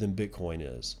more than Bitcoin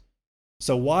is.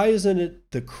 So why isn't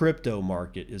it the crypto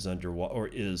market is underwater or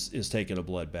is taking a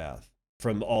bloodbath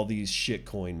from all these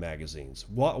shitcoin magazines?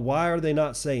 Why are they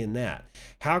not saying that?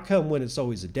 How come when it's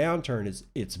always a downturn,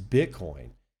 it's Bitcoin?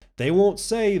 They won't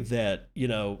say that,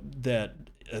 that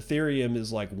Ethereum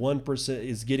is like 1%,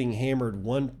 is getting hammered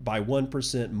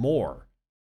 1% more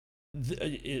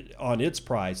on its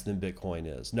price than Bitcoin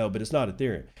is. No, but it's not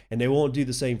Ethereum. And they won't do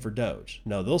the same for Doge.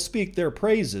 No, they'll speak their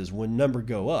praises when number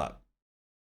go up.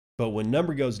 But when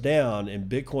number goes down and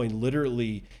Bitcoin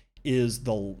literally is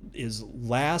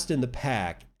last in the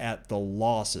pack at the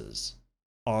losses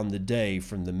on the day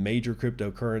from the major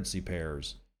cryptocurrency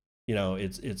pairs,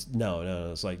 it's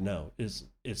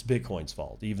Bitcoin's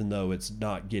fault, even though it's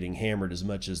not getting hammered as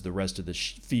much as the rest of the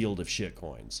field of shit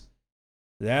coins.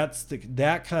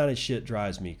 That kind of shit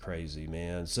drives me crazy,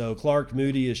 man. So Clark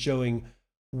Moody is showing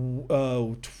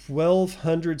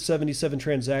 1,277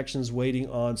 transactions waiting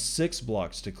on 6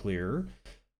 blocks to clear.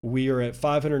 We are at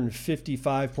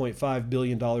 $555.5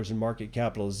 billion in market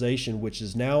capitalization, which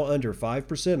is now under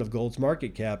 5% of gold's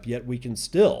market cap, yet we can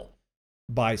still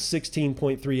buy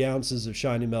 16.3 ounces of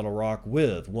shiny metal rock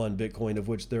with 1 Bitcoin, of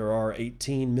which there are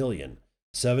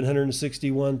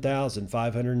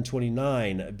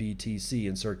 18,761,529 BTC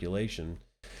in circulation.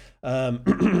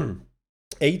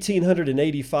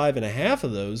 1,885 and a half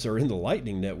of those are in the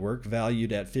Lightning Network,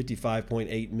 valued at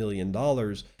 $55.8 million,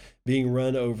 being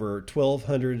run over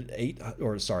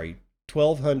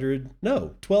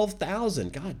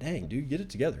 12,000. God dang, dude, get it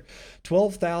together.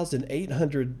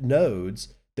 12,800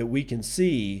 nodes that we can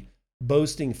see,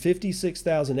 boasting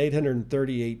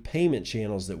 56,838 payment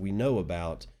channels that we know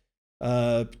about.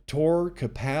 Tor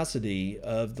capacity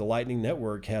of the Lightning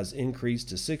Network has increased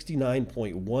to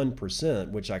 69.1%,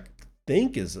 which I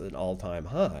think is an all-time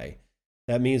high.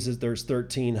 That means that there's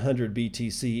 1,300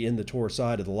 BTC in the Tor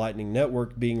side of the Lightning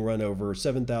Network being run over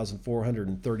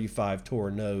 7,435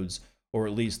 Tor nodes, or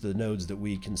at least the nodes that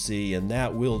we can see, and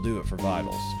that will do it for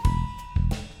Vitals.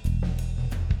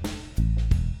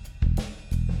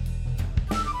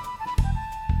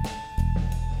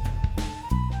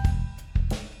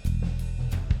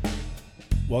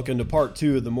 Welcome to part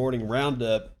 2 of the morning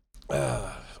roundup.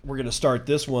 We're going to start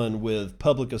this one with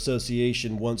Public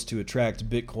Association wants to attract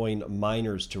Bitcoin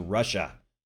miners to Russia.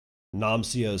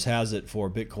 Nomsios has it for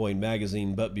Bitcoin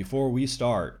Magazine. But before we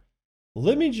start,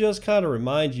 let me just kind of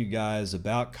remind you guys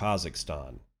about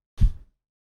Kazakhstan.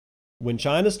 When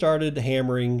China started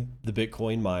hammering the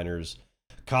Bitcoin miners,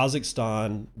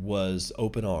 Kazakhstan was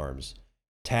open arms,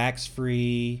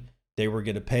 tax-free. They were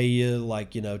going to pay you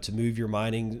to move your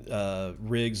mining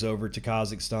rigs over to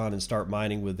Kazakhstan and start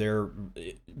mining with their,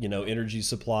 energy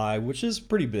supply, which is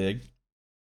pretty big.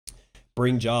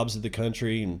 Bring jobs to the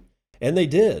country. And they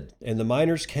did. And the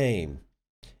miners came.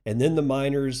 And then the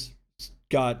miners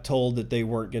got told that they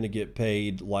weren't going to get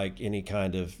paid like any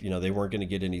kind of, they weren't going to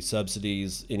get any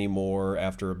subsidies anymore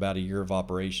after about a year of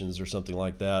operations or something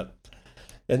like that.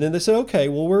 And then they said, okay,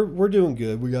 well, we're doing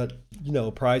good. We got,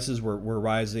 prices were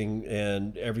rising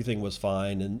and everything was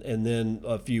fine. And then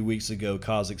a few weeks ago,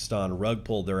 Kazakhstan rug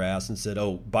pulled their ass and said,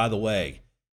 oh, by the way,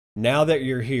 now that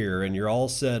you're here and you're all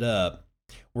set up,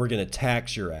 we're going to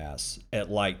tax your ass at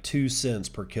like 2 cents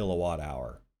per kilowatt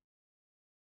hour.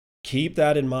 Keep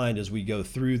that in mind as we go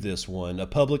through this one. A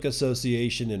public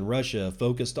association in Russia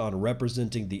focused on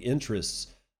representing the interests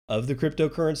of the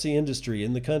cryptocurrency industry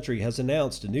in the country has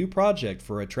announced a new project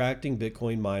for attracting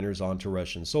Bitcoin miners onto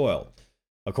Russian soil.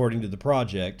 According to the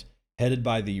project, headed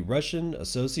by the Russian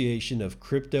Association of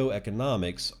Crypto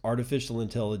Economics, Artificial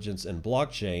Intelligence and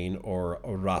Blockchain, or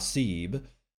RASIB,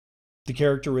 the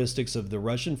characteristics of the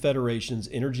Russian Federation's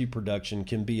energy production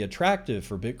can be attractive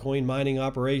for Bitcoin mining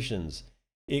operations.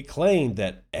 It claimed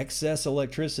that excess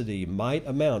electricity might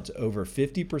amount to over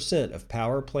 50% of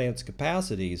power plants'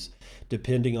 capacities,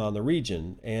 depending on the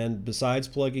region, and besides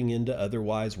plugging into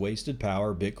otherwise wasted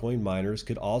power, Bitcoin miners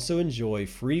could also enjoy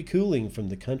free cooling from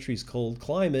the country's cold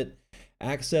climate,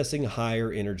 accessing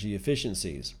higher energy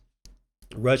efficiencies.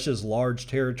 Russia's large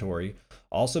territory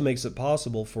also makes it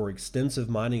possible for extensive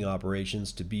mining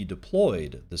operations to be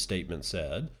deployed, the statement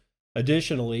said.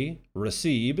 Additionally,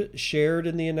 RASIB shared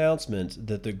in the announcement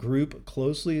that the group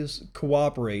closely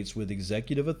cooperates with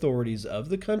executive authorities of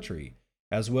the country,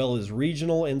 as well as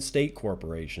regional and state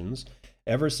corporations.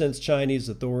 Ever since Chinese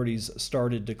authorities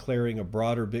started declaring a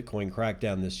broader Bitcoin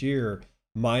crackdown this year,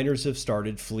 miners have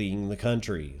started fleeing the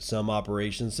country. Some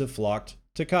operations have flocked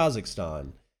to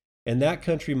Kazakhstan, and that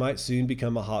country might soon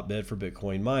become a hotbed for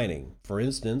Bitcoin mining. For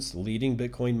instance, leading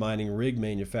Bitcoin mining rig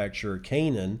manufacturer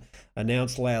Canaan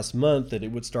announced last month that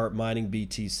it would start mining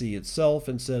BTC itself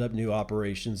and set up new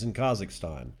operations in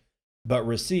Kazakhstan. But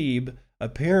RASIB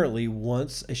apparently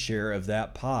wants a share of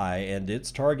that pie, and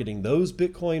it's targeting those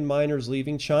Bitcoin miners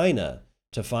leaving China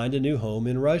to find a new home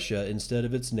in Russia instead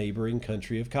of its neighboring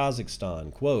country of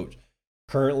Kazakhstan. Quote,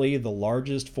 Currently, the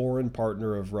largest foreign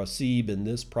partner of Rasib in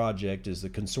this project is the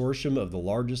consortium of the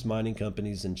largest mining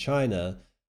companies in China,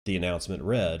 the announcement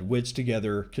read, which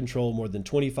together control more than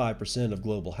 25% of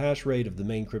global hash rate of the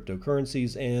main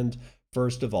cryptocurrencies and,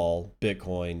 first of all,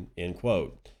 Bitcoin, end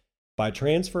quote. By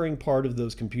transferring part of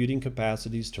those computing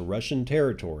capacities to Russian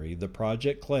territory, the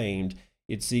project claimed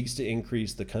it seeks to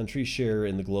increase the country's share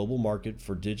in the global market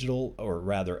for digital, or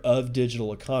rather, of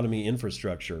digital economy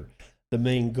infrastructure. The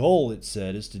main goal, it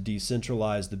said, is to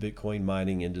decentralize the Bitcoin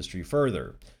mining industry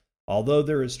further. Although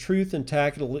there is truth in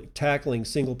tackling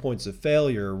single points of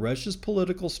failure, Russia's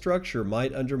political structure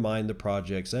might undermine the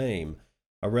project's aim.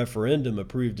 A referendum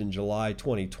approved in July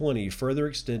 2020 further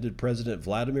extended President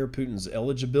Vladimir Putin's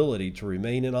eligibility to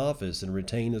remain in office and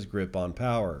retain his grip on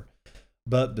power.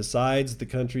 But besides the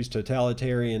country's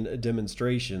totalitarian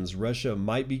demonstrations, Russia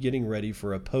might be getting ready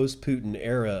for a post-Putin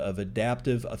era of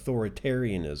adaptive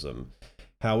authoritarianism.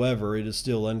 However, it is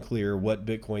still unclear what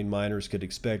Bitcoin miners could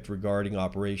expect regarding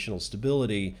operational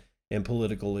stability and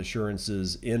political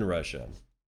assurances in Russia.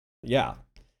 Yeah,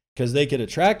 because they could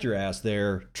attract your ass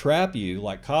there, trap you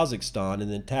like Kazakhstan,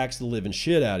 and then tax the living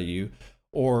shit out of you,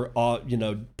 or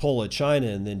pull a China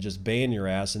and then just ban your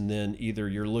ass, and then either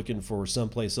you're looking for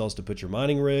someplace else to put your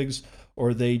mining rigs,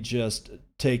 or they just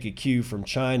take a cue from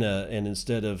China and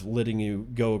instead of letting you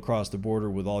go across the border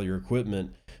with all your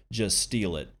equipment, just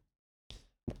steal it.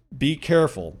 Be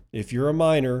careful. If you're a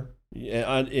miner,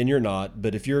 and you're not,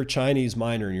 but if you're a Chinese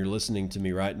miner and you're listening to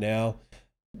me right now,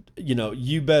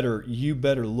 you better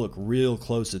look real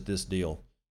close at this deal.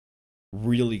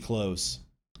 Really close.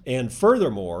 And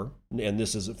furthermore, and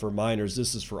this isn't for miners,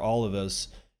 this is for all of us,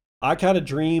 I kind of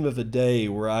dream of a day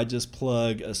where I just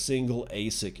plug a single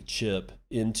ASIC chip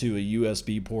into a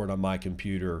USB port on my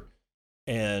computer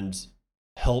and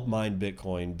help mine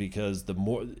Bitcoin, because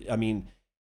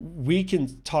we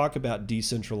can talk about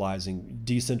decentralizing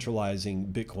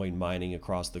Bitcoin mining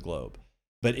across the globe.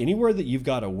 But anywhere that you've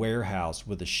got a warehouse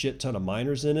with a shit ton of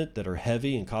miners in it that are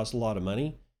heavy and cost a lot of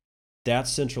money,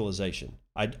 that's centralization.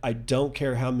 I don't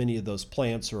care how many of those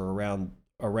plants are around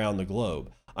the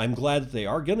globe. I'm glad that they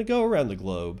are going to go around the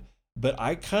globe, but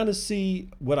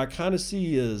what I kind of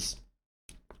see is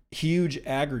huge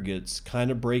aggregates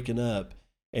kind of breaking up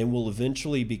and will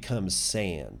eventually become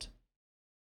sand.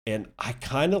 And I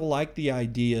kind of like the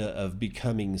idea of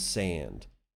becoming sand,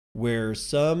 where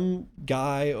some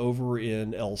guy over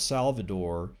in El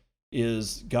Salvador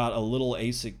is got a little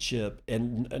ASIC chip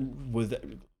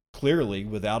and clearly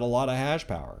without a lot of hash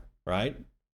power, right?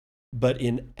 But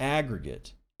in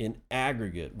aggregate,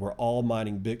 we're all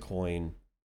mining Bitcoin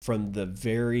from the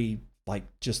very,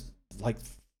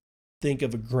 think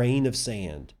of a grain of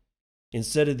sand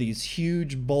instead of these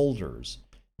huge boulders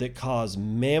that cause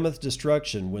mammoth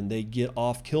destruction when they get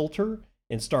off kilter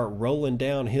and start rolling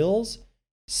down hills.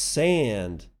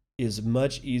 Sand is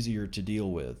much easier to deal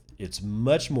with. It's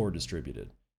much more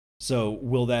distributed. So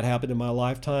will that happen in my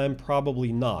lifetime?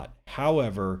 Probably not.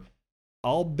 However,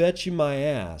 I'll bet you my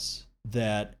ass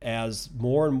that as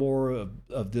more and more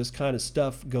of this kind of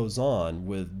stuff goes on,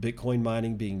 with Bitcoin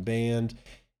mining being banned,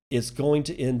 it's going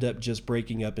to end up just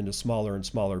breaking up into smaller and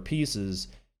smaller pieces,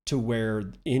 to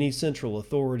where any central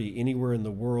authority anywhere in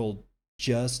the world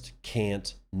just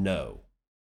can't know.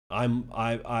 I'm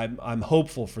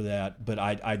hopeful for that, but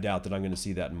I doubt that I'm going to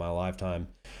see that in my lifetime.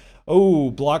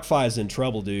 Oh, BlockFi is in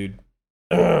trouble, dude.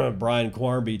 Brian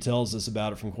Quarmby tells us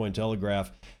about it from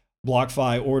Cointelegraph.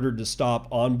 BlockFi ordered to stop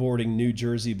onboarding New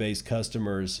Jersey-based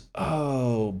customers.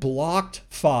 Oh,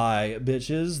 BlockFi,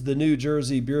 bitches. The New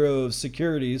Jersey Bureau of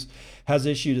Securities has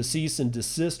issued a cease and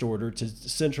desist order to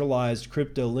centralized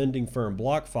crypto lending firm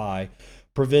BlockFi,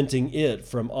 preventing it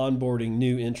from onboarding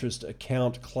new interest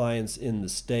account clients in the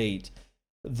state.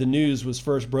 The news was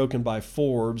first broken by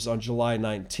Forbes on July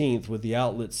 19th, with the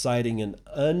outlet citing an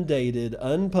undated,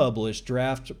 unpublished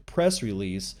draft press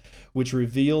release which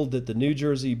revealed that the New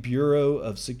Jersey Bureau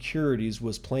of Securities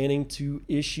was planning to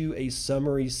issue a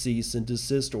summary cease and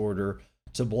desist order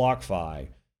to BlockFi.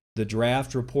 The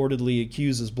draft reportedly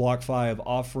accuses BlockFi of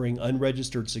offering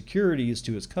unregistered securities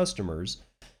to its customers.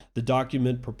 The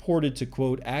document purported to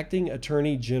quote Acting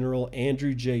Attorney General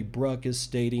Andrew J. Bruck as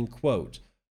stating, quote,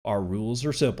 "Our rules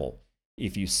are simple.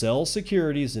 If you sell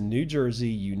securities in New Jersey,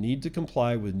 you need to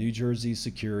comply with New Jersey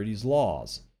securities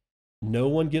laws. No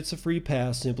one gets a free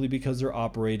pass simply because they're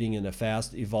operating in a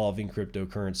fast evolving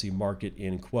cryptocurrency market,"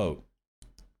 end quote.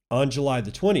 On July the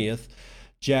 20th,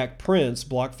 Jack Prince,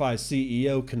 BlockFi's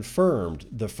CEO, confirmed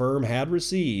the firm had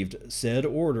received said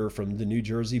order from the New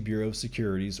Jersey Bureau of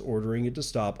Securities ordering it to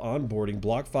stop onboarding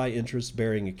BlockFi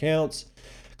interest-bearing accounts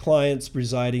clients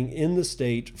residing in the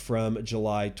state from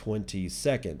July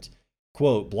 22nd.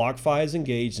 Quote, BlockFi is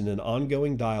engaged in an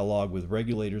ongoing dialogue with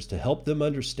regulators to help them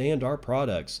understand our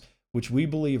products, which we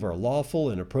believe are lawful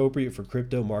and appropriate for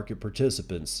crypto market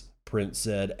participants, Prince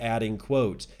said, adding,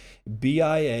 quote,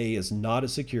 BIA is not a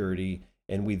security,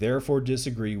 and we therefore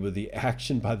disagree with the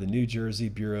action by the New Jersey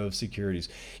Bureau of Securities.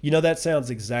 You know, that sounds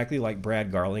exactly like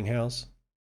Brad Garlinghouse.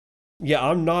 Yeah,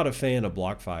 I'm not a fan of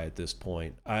BlockFi at this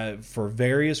point, for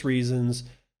various reasons.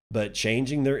 But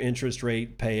changing their interest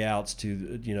rate payouts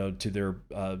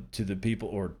to the people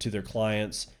or to their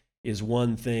clients is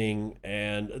one thing,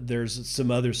 and there's some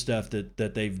other stuff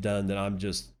that they've done that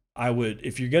I would,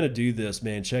 if you're going to do this,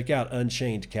 man, check out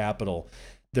Unchained Capital.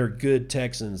 They're good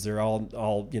Texans. They're all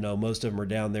most of them are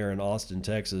down there in Austin,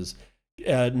 Texas.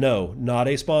 No, not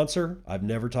a sponsor. I've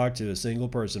never talked to a single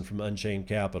person from Unchained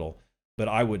Capital, but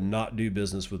I would not do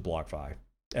business with BlockFi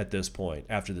at this point.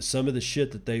 After some of the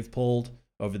shit that they've pulled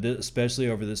especially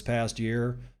over this past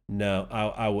year, no,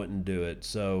 I wouldn't do it.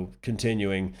 So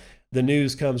continuing, the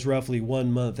news comes roughly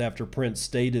 1 month after Prince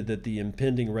stated that the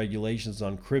impending regulations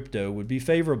on crypto would be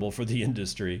favorable for the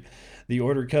industry. The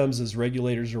order comes as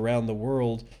regulators around the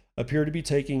world appear to be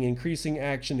taking increasing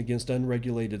action against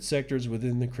unregulated sectors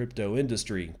within the crypto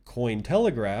industry.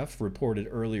 Cointelegraph reported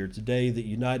earlier today that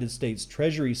United States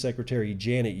Treasury Secretary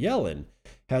Janet Yellen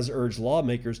has urged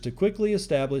lawmakers to quickly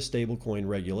establish stablecoin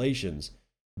regulations.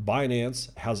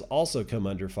 Binance has also come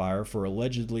under fire for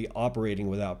allegedly operating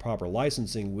without proper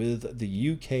licensing, with the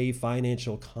UK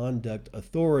Financial Conduct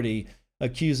Authority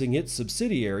accusing its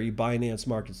subsidiary, Binance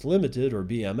Markets Limited, or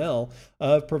BML,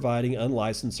 of providing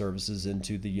unlicensed services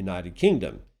into the United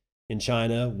Kingdom. In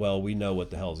China, well, we know what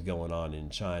the hell's going on in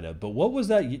China. But what was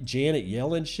that Janet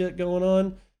Yellen shit going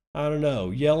on? I don't know.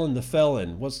 Yellen the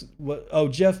felon.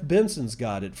 Jeff Benson's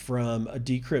got it from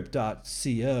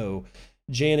decrypt.co.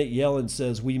 Janet Yellen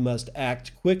says we must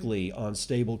act quickly on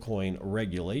stablecoin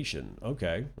regulation.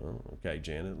 Okay,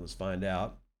 Janet, let's find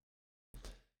out.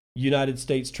 United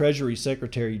States Treasury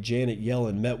Secretary Janet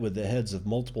Yellen met with the heads of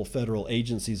multiple federal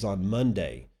agencies on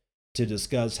Monday to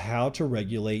discuss how to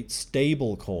regulate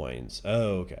stablecoins.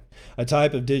 A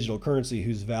type of digital currency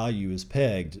whose value is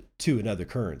pegged to another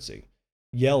currency.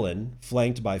 Yellen,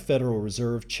 flanked by Federal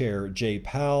Reserve Chair Jay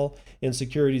Powell and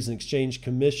Securities and Exchange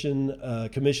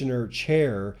Commissioner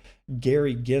Chair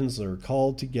Gary Gensler,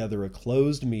 called together a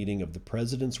closed meeting of the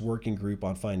President's Working Group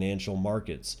on Financial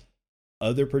Markets.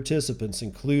 Other participants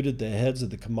included the heads of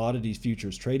the Commodities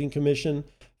Futures Trading Commission,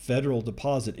 Federal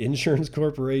Deposit Insurance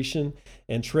Corporation,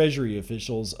 and Treasury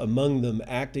officials, among them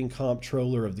Acting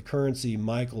Comptroller of the Currency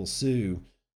Michael Hsu.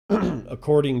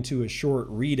 According to a short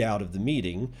readout of the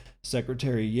meeting,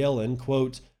 Secretary Yellen,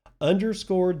 quote,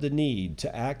 underscored the need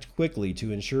to act quickly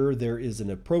to ensure there is an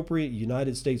appropriate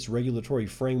United States regulatory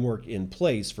framework in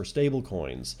place for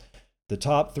stablecoins. The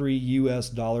top three U.S.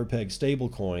 dollar-peg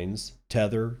stablecoins,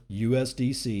 Tether,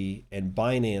 USDC, and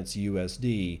Binance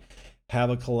USD, have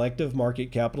a collective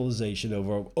market capitalization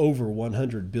of over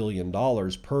 $100 billion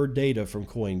per data from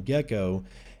CoinGecko,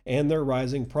 and their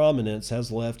rising prominence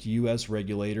has left U.S.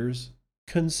 regulators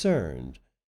concerned.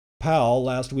 Powell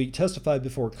last week testified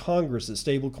before Congress that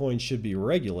stablecoins should be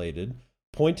regulated,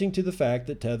 pointing to the fact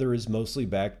that Tether is mostly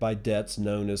backed by debts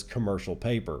known as commercial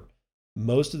paper.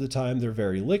 Most of the time they're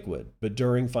very liquid, but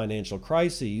during financial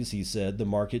crises, he said, the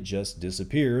market just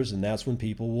disappears, and that's when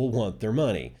people will want their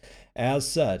money. As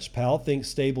such, Powell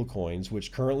thinks stablecoins,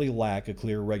 which currently lack a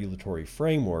clear regulatory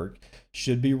framework,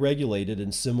 should be regulated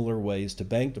in similar ways to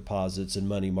bank deposits and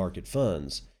money market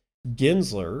funds.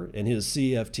 Gensler and his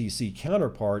CFTC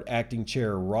counterpart, Acting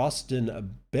Chair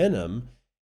Rostin Behnam,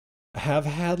 have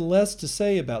had less to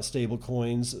say about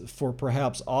stablecoins for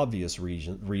perhaps obvious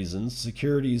reasons.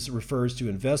 Securities refers to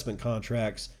investment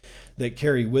contracts that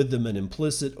carry with them an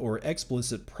implicit or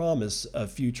explicit promise of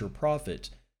future profit.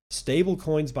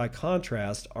 Stablecoins, by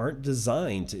contrast, aren't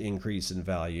designed to increase in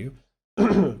value.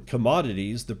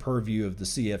 Commodities, the purview of the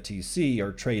CFTC,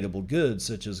 are tradable goods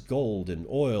such as gold and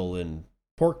oil and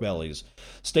pork bellies.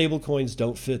 Stablecoins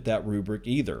don't fit that rubric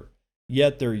either.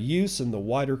 Yet their use in the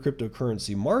wider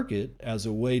cryptocurrency market as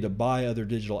a way to buy other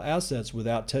digital assets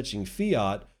without touching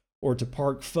fiat or to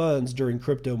park funds during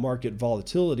crypto market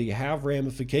volatility have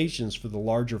ramifications for the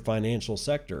larger financial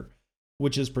sector,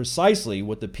 which is precisely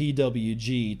what the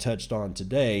PWG touched on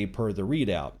today per the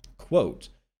readout. Quote,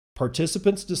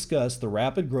 participants discussed the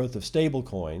rapid growth of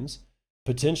stablecoins,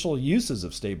 potential uses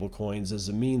of stablecoins as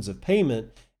a means of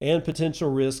payment, and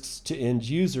potential risks to end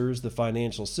users, the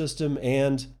financial system,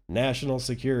 and national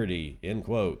security, end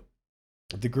quote.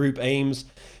 The group aims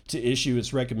to issue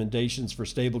its recommendations for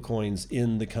stablecoins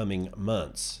in the coming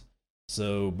months.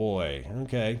 So, boy,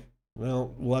 okay.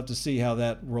 Well, we'll have to see how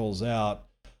that rolls out.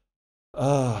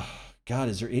 God,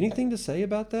 is there anything to say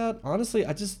about that? Honestly,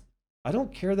 I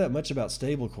don't care that much about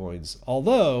stablecoins.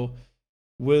 Although,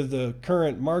 with the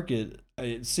current market,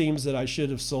 it seems that I should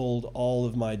have sold all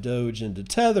of my Doge into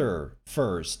Tether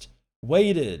first,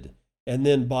 waited, and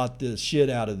then bought the shit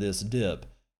out of this dip.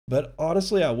 But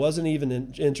honestly, I wasn't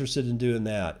even interested in doing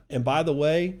that. And by the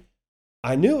way,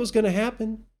 I knew it was going to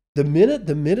happen. The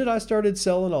minute I started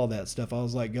selling all that stuff, I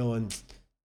was like going,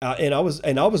 and I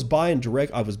was buying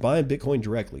direct. I was buying Bitcoin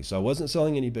directly, so I wasn't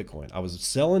selling any Bitcoin. I was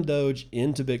selling Doge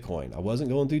into Bitcoin. I wasn't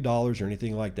going through dollars or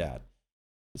anything like that.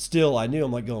 Still, I knew,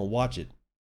 I'm like going, watch it.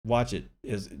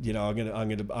 Is,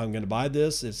 I'm gonna buy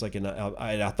this. It's like,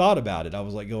 I thought about it. I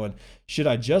was like going, should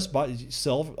I just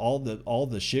sell all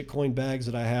the shitcoin bags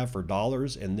that I have for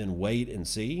dollars and then wait and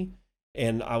see?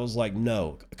 And I was like,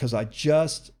 no, because I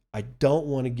don't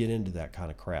want to get into that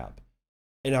kind of crap.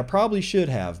 And I probably should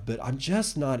have, but I'm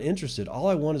just not interested. All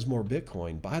I want is more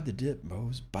Bitcoin. Buy the dip,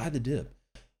 Mose. Buy the dip.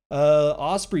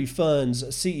 Osprey Funds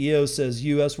CEO says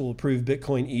U.S. will approve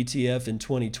Bitcoin ETF in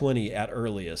 2020 at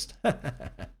earliest.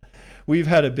 We've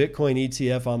had a Bitcoin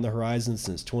ETF on the horizon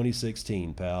since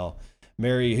 2016, pal.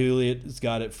 Mary Hewlett has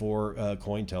got it for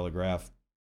Cointelegraph.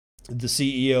 The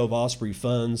CEO of Osprey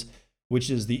Funds, which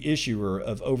is the issuer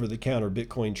of over-the-counter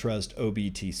Bitcoin trust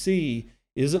OBTC,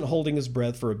 isn't holding his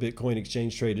breath for a Bitcoin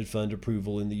exchange-traded fund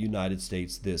approval in the United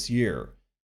States this year.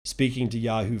 Speaking to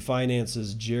Yahoo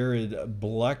Finance's Jared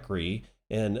Blackery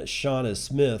and Shauna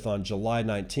Smith on July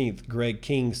 19th, Greg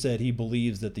King said he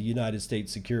believes that the United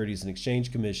States Securities and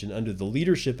Exchange Commission, under the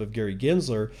leadership of Gary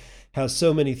Gensler, has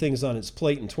so many things on its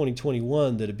plate in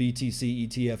 2021 that a BTC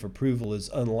ETF approval is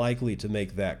unlikely to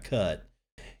make that cut.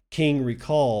 King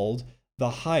recalled the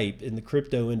hype in the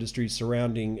crypto industry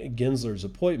surrounding Gensler's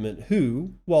appointment,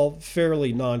 who, while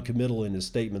fairly non-committal in his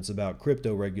statements about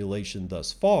crypto regulation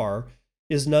thus far,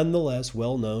 is nonetheless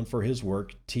well known for his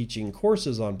work teaching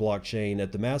courses on blockchain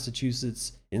at the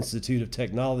Massachusetts Institute of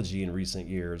Technology in recent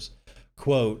years.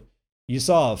 Quote, you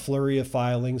saw a flurry of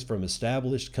filings from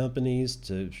established companies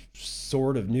to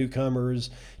sort of newcomers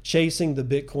chasing the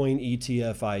Bitcoin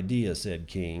ETF idea, said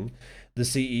King. The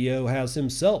CEO has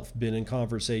himself been in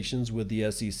conversations with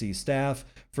the SEC staff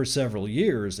for several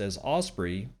years, as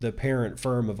Osprey, the parent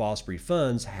firm of Osprey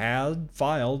Funds, had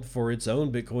filed for its own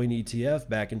Bitcoin ETF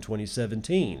back in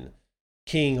 2017.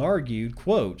 King argued,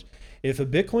 quote, if a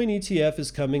Bitcoin ETF is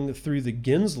coming through the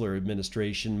Gensler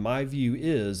administration, my view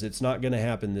is it's not going to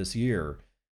happen this year.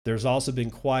 There's also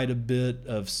been quite a bit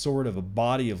of sort of a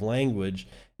body of language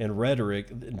and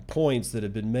rhetoric and points that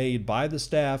have been made by the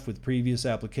staff with previous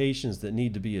applications that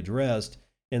need to be addressed,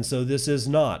 and so this is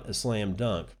not a slam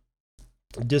dunk.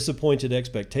 Disappointed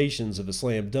expectations of a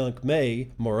slam dunk may,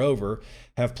 moreover,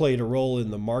 have played a role in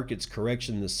the market's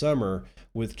correction this summer,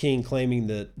 with King claiming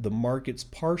that the market's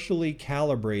partially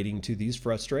calibrating to these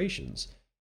frustrations.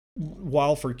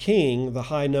 While for King, the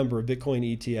high number of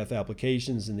Bitcoin ETF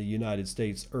applications in the United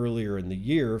States earlier in the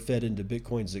year fed into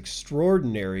Bitcoin's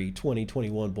extraordinary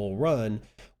 2021 bull run,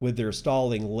 with their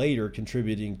stalling later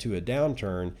contributing to a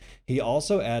downturn, he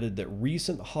also added that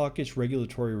recent hawkish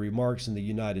regulatory remarks in the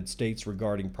United States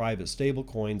regarding private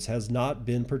stablecoins has not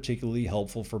been particularly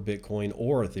helpful for Bitcoin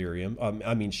or Ethereum,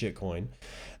 shitcoin.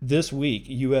 This week,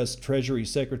 U.S. Treasury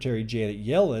Secretary Janet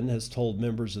Yellen has told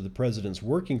members of the President's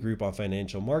Working Group on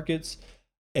Financial Markets,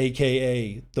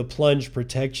 aka the Plunge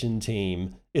Protection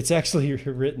Team, it's actually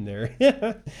written there,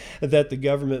 that the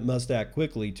government must act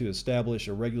quickly to establish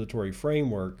a regulatory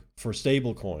framework for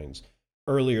stablecoins.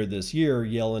 Earlier this year,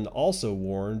 Yellen also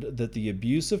warned that the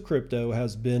abuse of crypto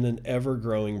has been an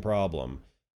ever-growing problem.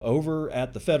 Over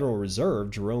at the Federal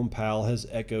Reserve, Jerome Powell has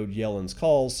echoed Yellen's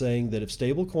call, saying that if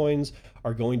stablecoins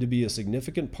are going to be a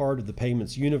significant part of the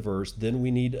payments universe, then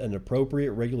we need an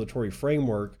appropriate regulatory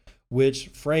framework, which,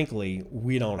 frankly,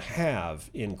 we don't have,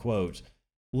 end quote.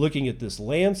 Looking at this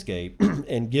landscape,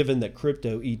 and given that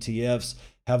crypto ETFs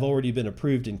have already been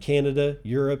approved in Canada,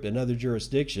 Europe, and other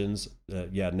jurisdictions,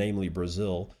 namely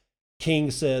Brazil, King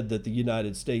said that the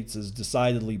United States is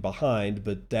decidedly behind,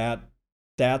 but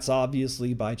that's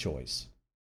obviously by choice.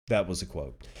 That was a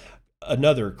quote.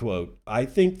 Another quote, I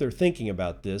think they're thinking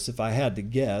about this, if I had to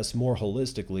guess, more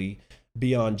holistically,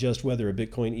 beyond just whether a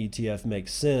Bitcoin ETF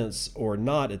makes sense or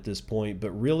not at this point,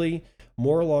 but really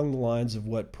more along the lines of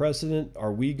what precedent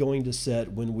are we going to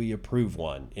set when we approve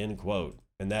one, end quote.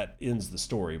 And that ends the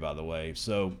story, by the way.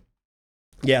 So,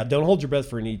 yeah, don't hold your breath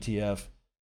for an ETF,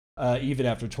 even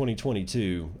after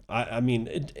 2022.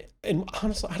 And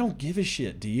honestly, I don't give a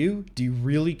shit. Do you? Do you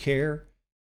really care?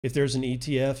 if there's an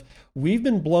ETF. We've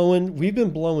been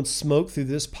blowing smoke through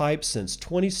this pipe since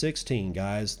 2016,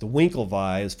 guys. The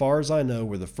Winklevi, as far as I know,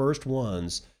 were the first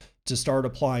ones to start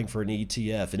applying for an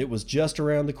ETF. And it was just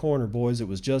around the corner, boys. It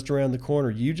was just around the corner.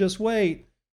 You just wait.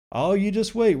 Oh, you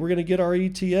just wait. We're going to get our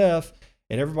ETF.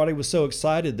 And everybody was so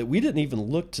excited that we didn't even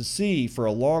look to see for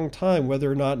a long time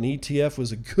whether or not an ETF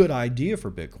was a good idea for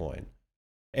Bitcoin.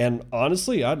 And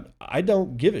honestly, I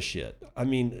don't give a shit. I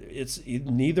mean, it's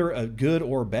neither a good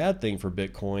or bad thing for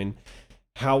Bitcoin.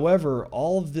 However,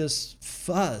 all of this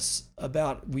fuss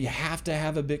about we have to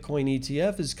have a Bitcoin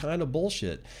ETF is kind of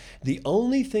bullshit. The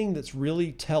only thing that's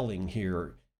really telling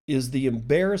here is the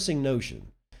embarrassing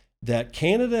notion that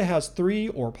Canada has 3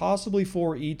 or possibly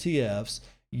 4 ETFs,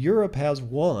 Europe has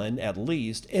 1 at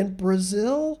least, and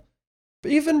Brazil,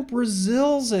 even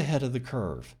Brazil's ahead of the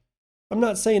curve. I'm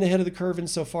not saying ahead of the curve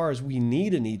insofar as we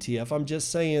need an ETF. I'm just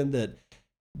saying that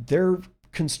they're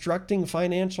constructing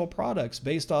financial products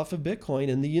based off of Bitcoin,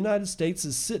 and the United States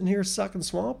is sitting here sucking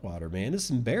swamp water, man. It's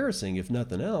embarrassing, if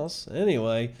nothing else.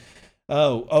 Anyway,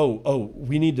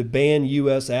 we need to ban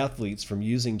U.S. athletes from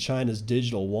using China's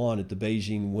digital yuan at the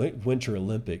Beijing Winter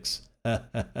Olympics.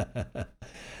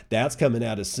 That's coming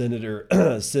out of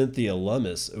Senator Cynthia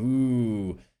Lummis.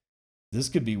 Ooh, this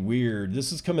could be weird.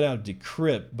 This is coming out of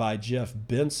Decrypt by Jeff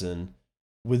Benson.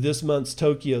 With this month's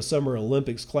Tokyo Summer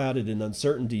Olympics clouded in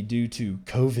uncertainty due to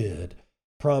COVID,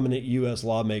 prominent U.S.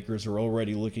 lawmakers are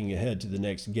already looking ahead to the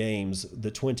next games,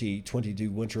 the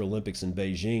 2022 Winter Olympics in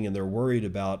Beijing, and they're worried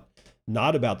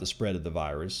not about the spread of the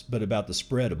virus, but about the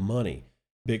spread of money.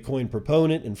 Bitcoin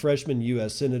proponent and freshman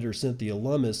U.S. Senator Cynthia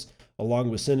Lummis,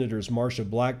 along with Senators Marsha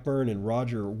Blackburn and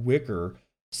Roger Wicker,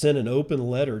 sent an open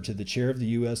letter to the chair of the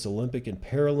U.S. Olympic and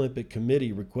Paralympic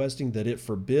Committee requesting that it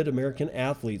forbid American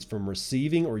athletes from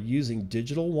receiving or using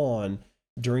digital yuan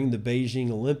during the Beijing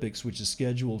Olympics, which is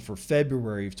scheduled for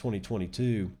February of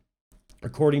 2022.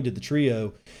 According to the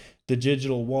trio, the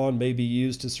digital yuan may be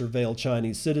used to surveil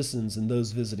Chinese citizens and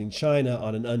those visiting China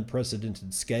on an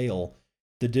unprecedented scale.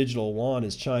 The digital yuan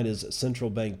is China's central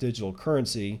bank digital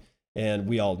currency, and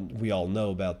we all know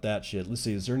about that shit. Let's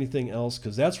see, is there anything else?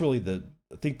 Because that's really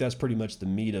I think that's pretty much the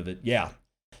meat of it. Yeah,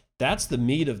 that's the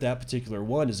meat of that particular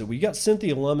one, is that we got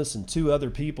Cynthia Lummis and 2 other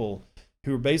people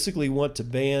who basically want to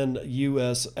ban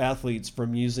U.S. athletes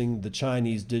from using the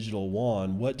Chinese digital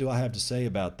yuan. What do I have to say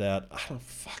about that?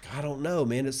 I don't know,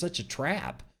 man. It's such a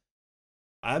trap.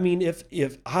 I mean,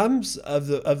 if I'm of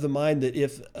the mind that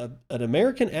if an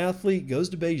American athlete goes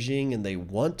to Beijing and they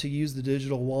want to use the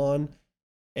digital yuan,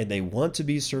 and they want to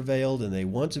be surveilled, and they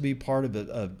want to be part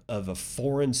of a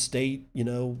foreign state,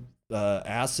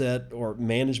 asset or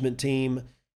management team,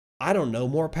 I don't know,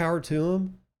 more power to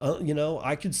them.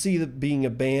 I could see that being a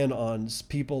ban on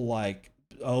people like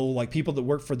people that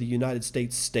work for the United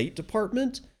States State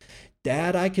Department.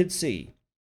 That I could see,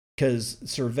 because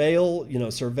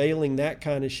surveilling that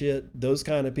kind of shit, those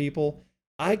kind of people,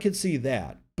 I could see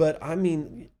that. But I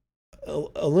mean,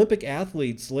 Olympic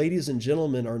athletes, ladies and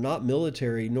gentlemen, are not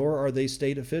military, nor are they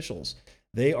state officials.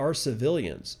 They are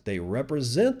civilians. They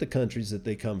represent the countries that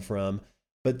they come from,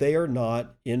 but they are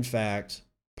not, in fact,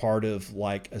 part of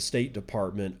like a State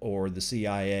Department or the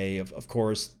CIA. Of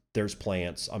course, there's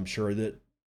plants. I'm sure that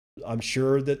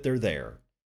they're there.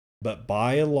 But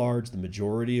by and large, the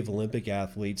majority of Olympic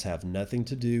athletes have nothing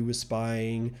to do with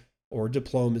spying or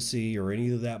diplomacy or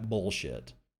any of that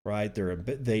bullshit. Right?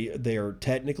 They are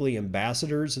technically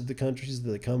ambassadors of the countries that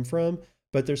they come from,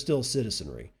 but they're still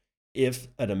citizenry. If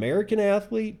an American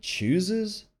athlete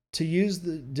chooses to use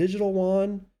the digital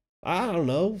yuan, I don't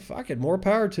know, fuck it, more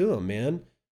power to them, man.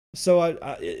 So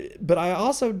but I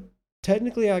also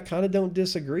technically I kind of don't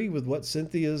disagree with what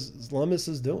Cynthia Lummis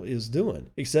is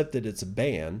doing, except that it's a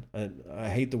ban. I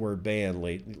hate the word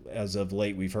ban. As of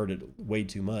late, we've heard it way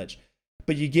too much,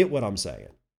 but you get what I'm saying.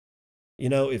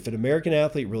 If an American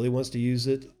athlete really wants to use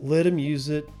it, let him use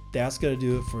it. That's going to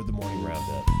do it for the morning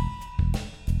roundup.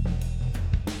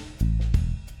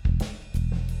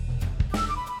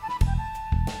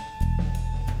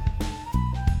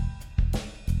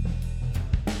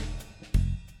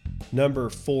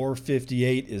 Number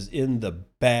 458 is in the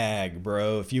bag,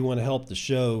 bro. If you want to help the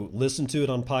show, listen to it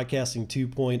on Podcasting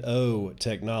 2.0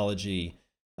 technology.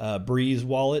 Breeze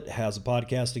Wallet has a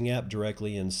podcasting app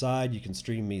directly inside. You can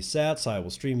stream me sats. I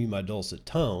will stream you my dulcet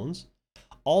tones.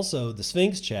 Also, the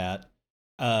Sphinx Chat.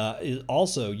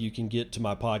 You can get to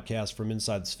my podcast from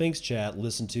inside the Sphinx Chat,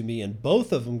 listen to me, and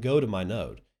both of them go to my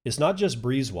node. It's not just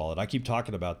Breeze Wallet. I keep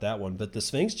talking about that one, but the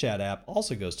Sphinx Chat app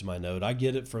also goes to my node. I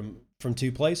get it from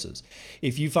 2 places.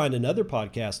 If you find another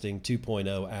Podcasting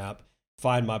 2.0 app,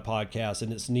 find my podcast,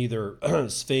 and it's neither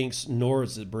Sphinx nor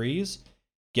is it Breeze,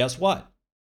 guess what?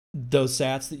 Those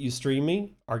sats that you stream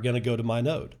me are going to go to my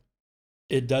node.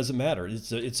 It doesn't matter.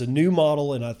 It's a new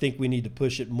model, and I think we need to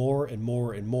push it more and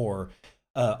more and more.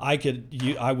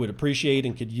 I would appreciate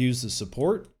and could use the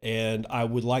support, and I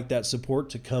would like that support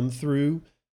to come through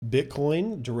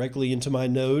Bitcoin directly into my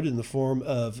node in the form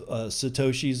of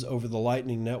Satoshis over the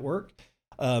Lightning Network.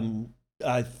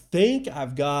 I think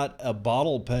I've got a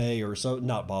bottle pay or so,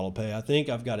 not bottle pay. I think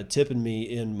I've got a Tippin' Me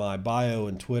in my bio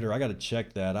and Twitter. I got to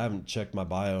check that. I haven't checked my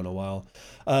bio in a while.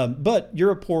 But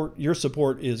your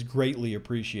support is greatly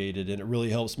appreciated, and it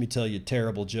really helps me tell you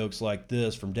terrible jokes like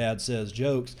this from Dad Says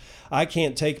Jokes. I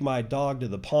can't take my dog to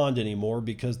the pond anymore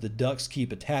because the ducks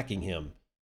keep attacking him.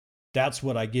 That's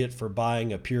what I get for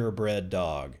buying a purebred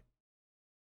dog.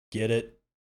 Get it?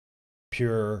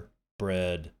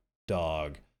 Purebred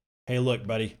dog. Hey, look,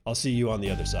 buddy, I'll see you on the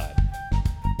other side.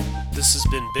 This has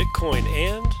been Bitcoin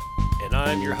and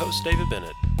I'm your host, David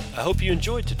Bennett. I hope you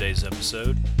enjoyed today's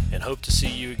episode and hope to see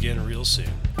you again real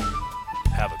soon.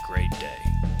 Have a great day.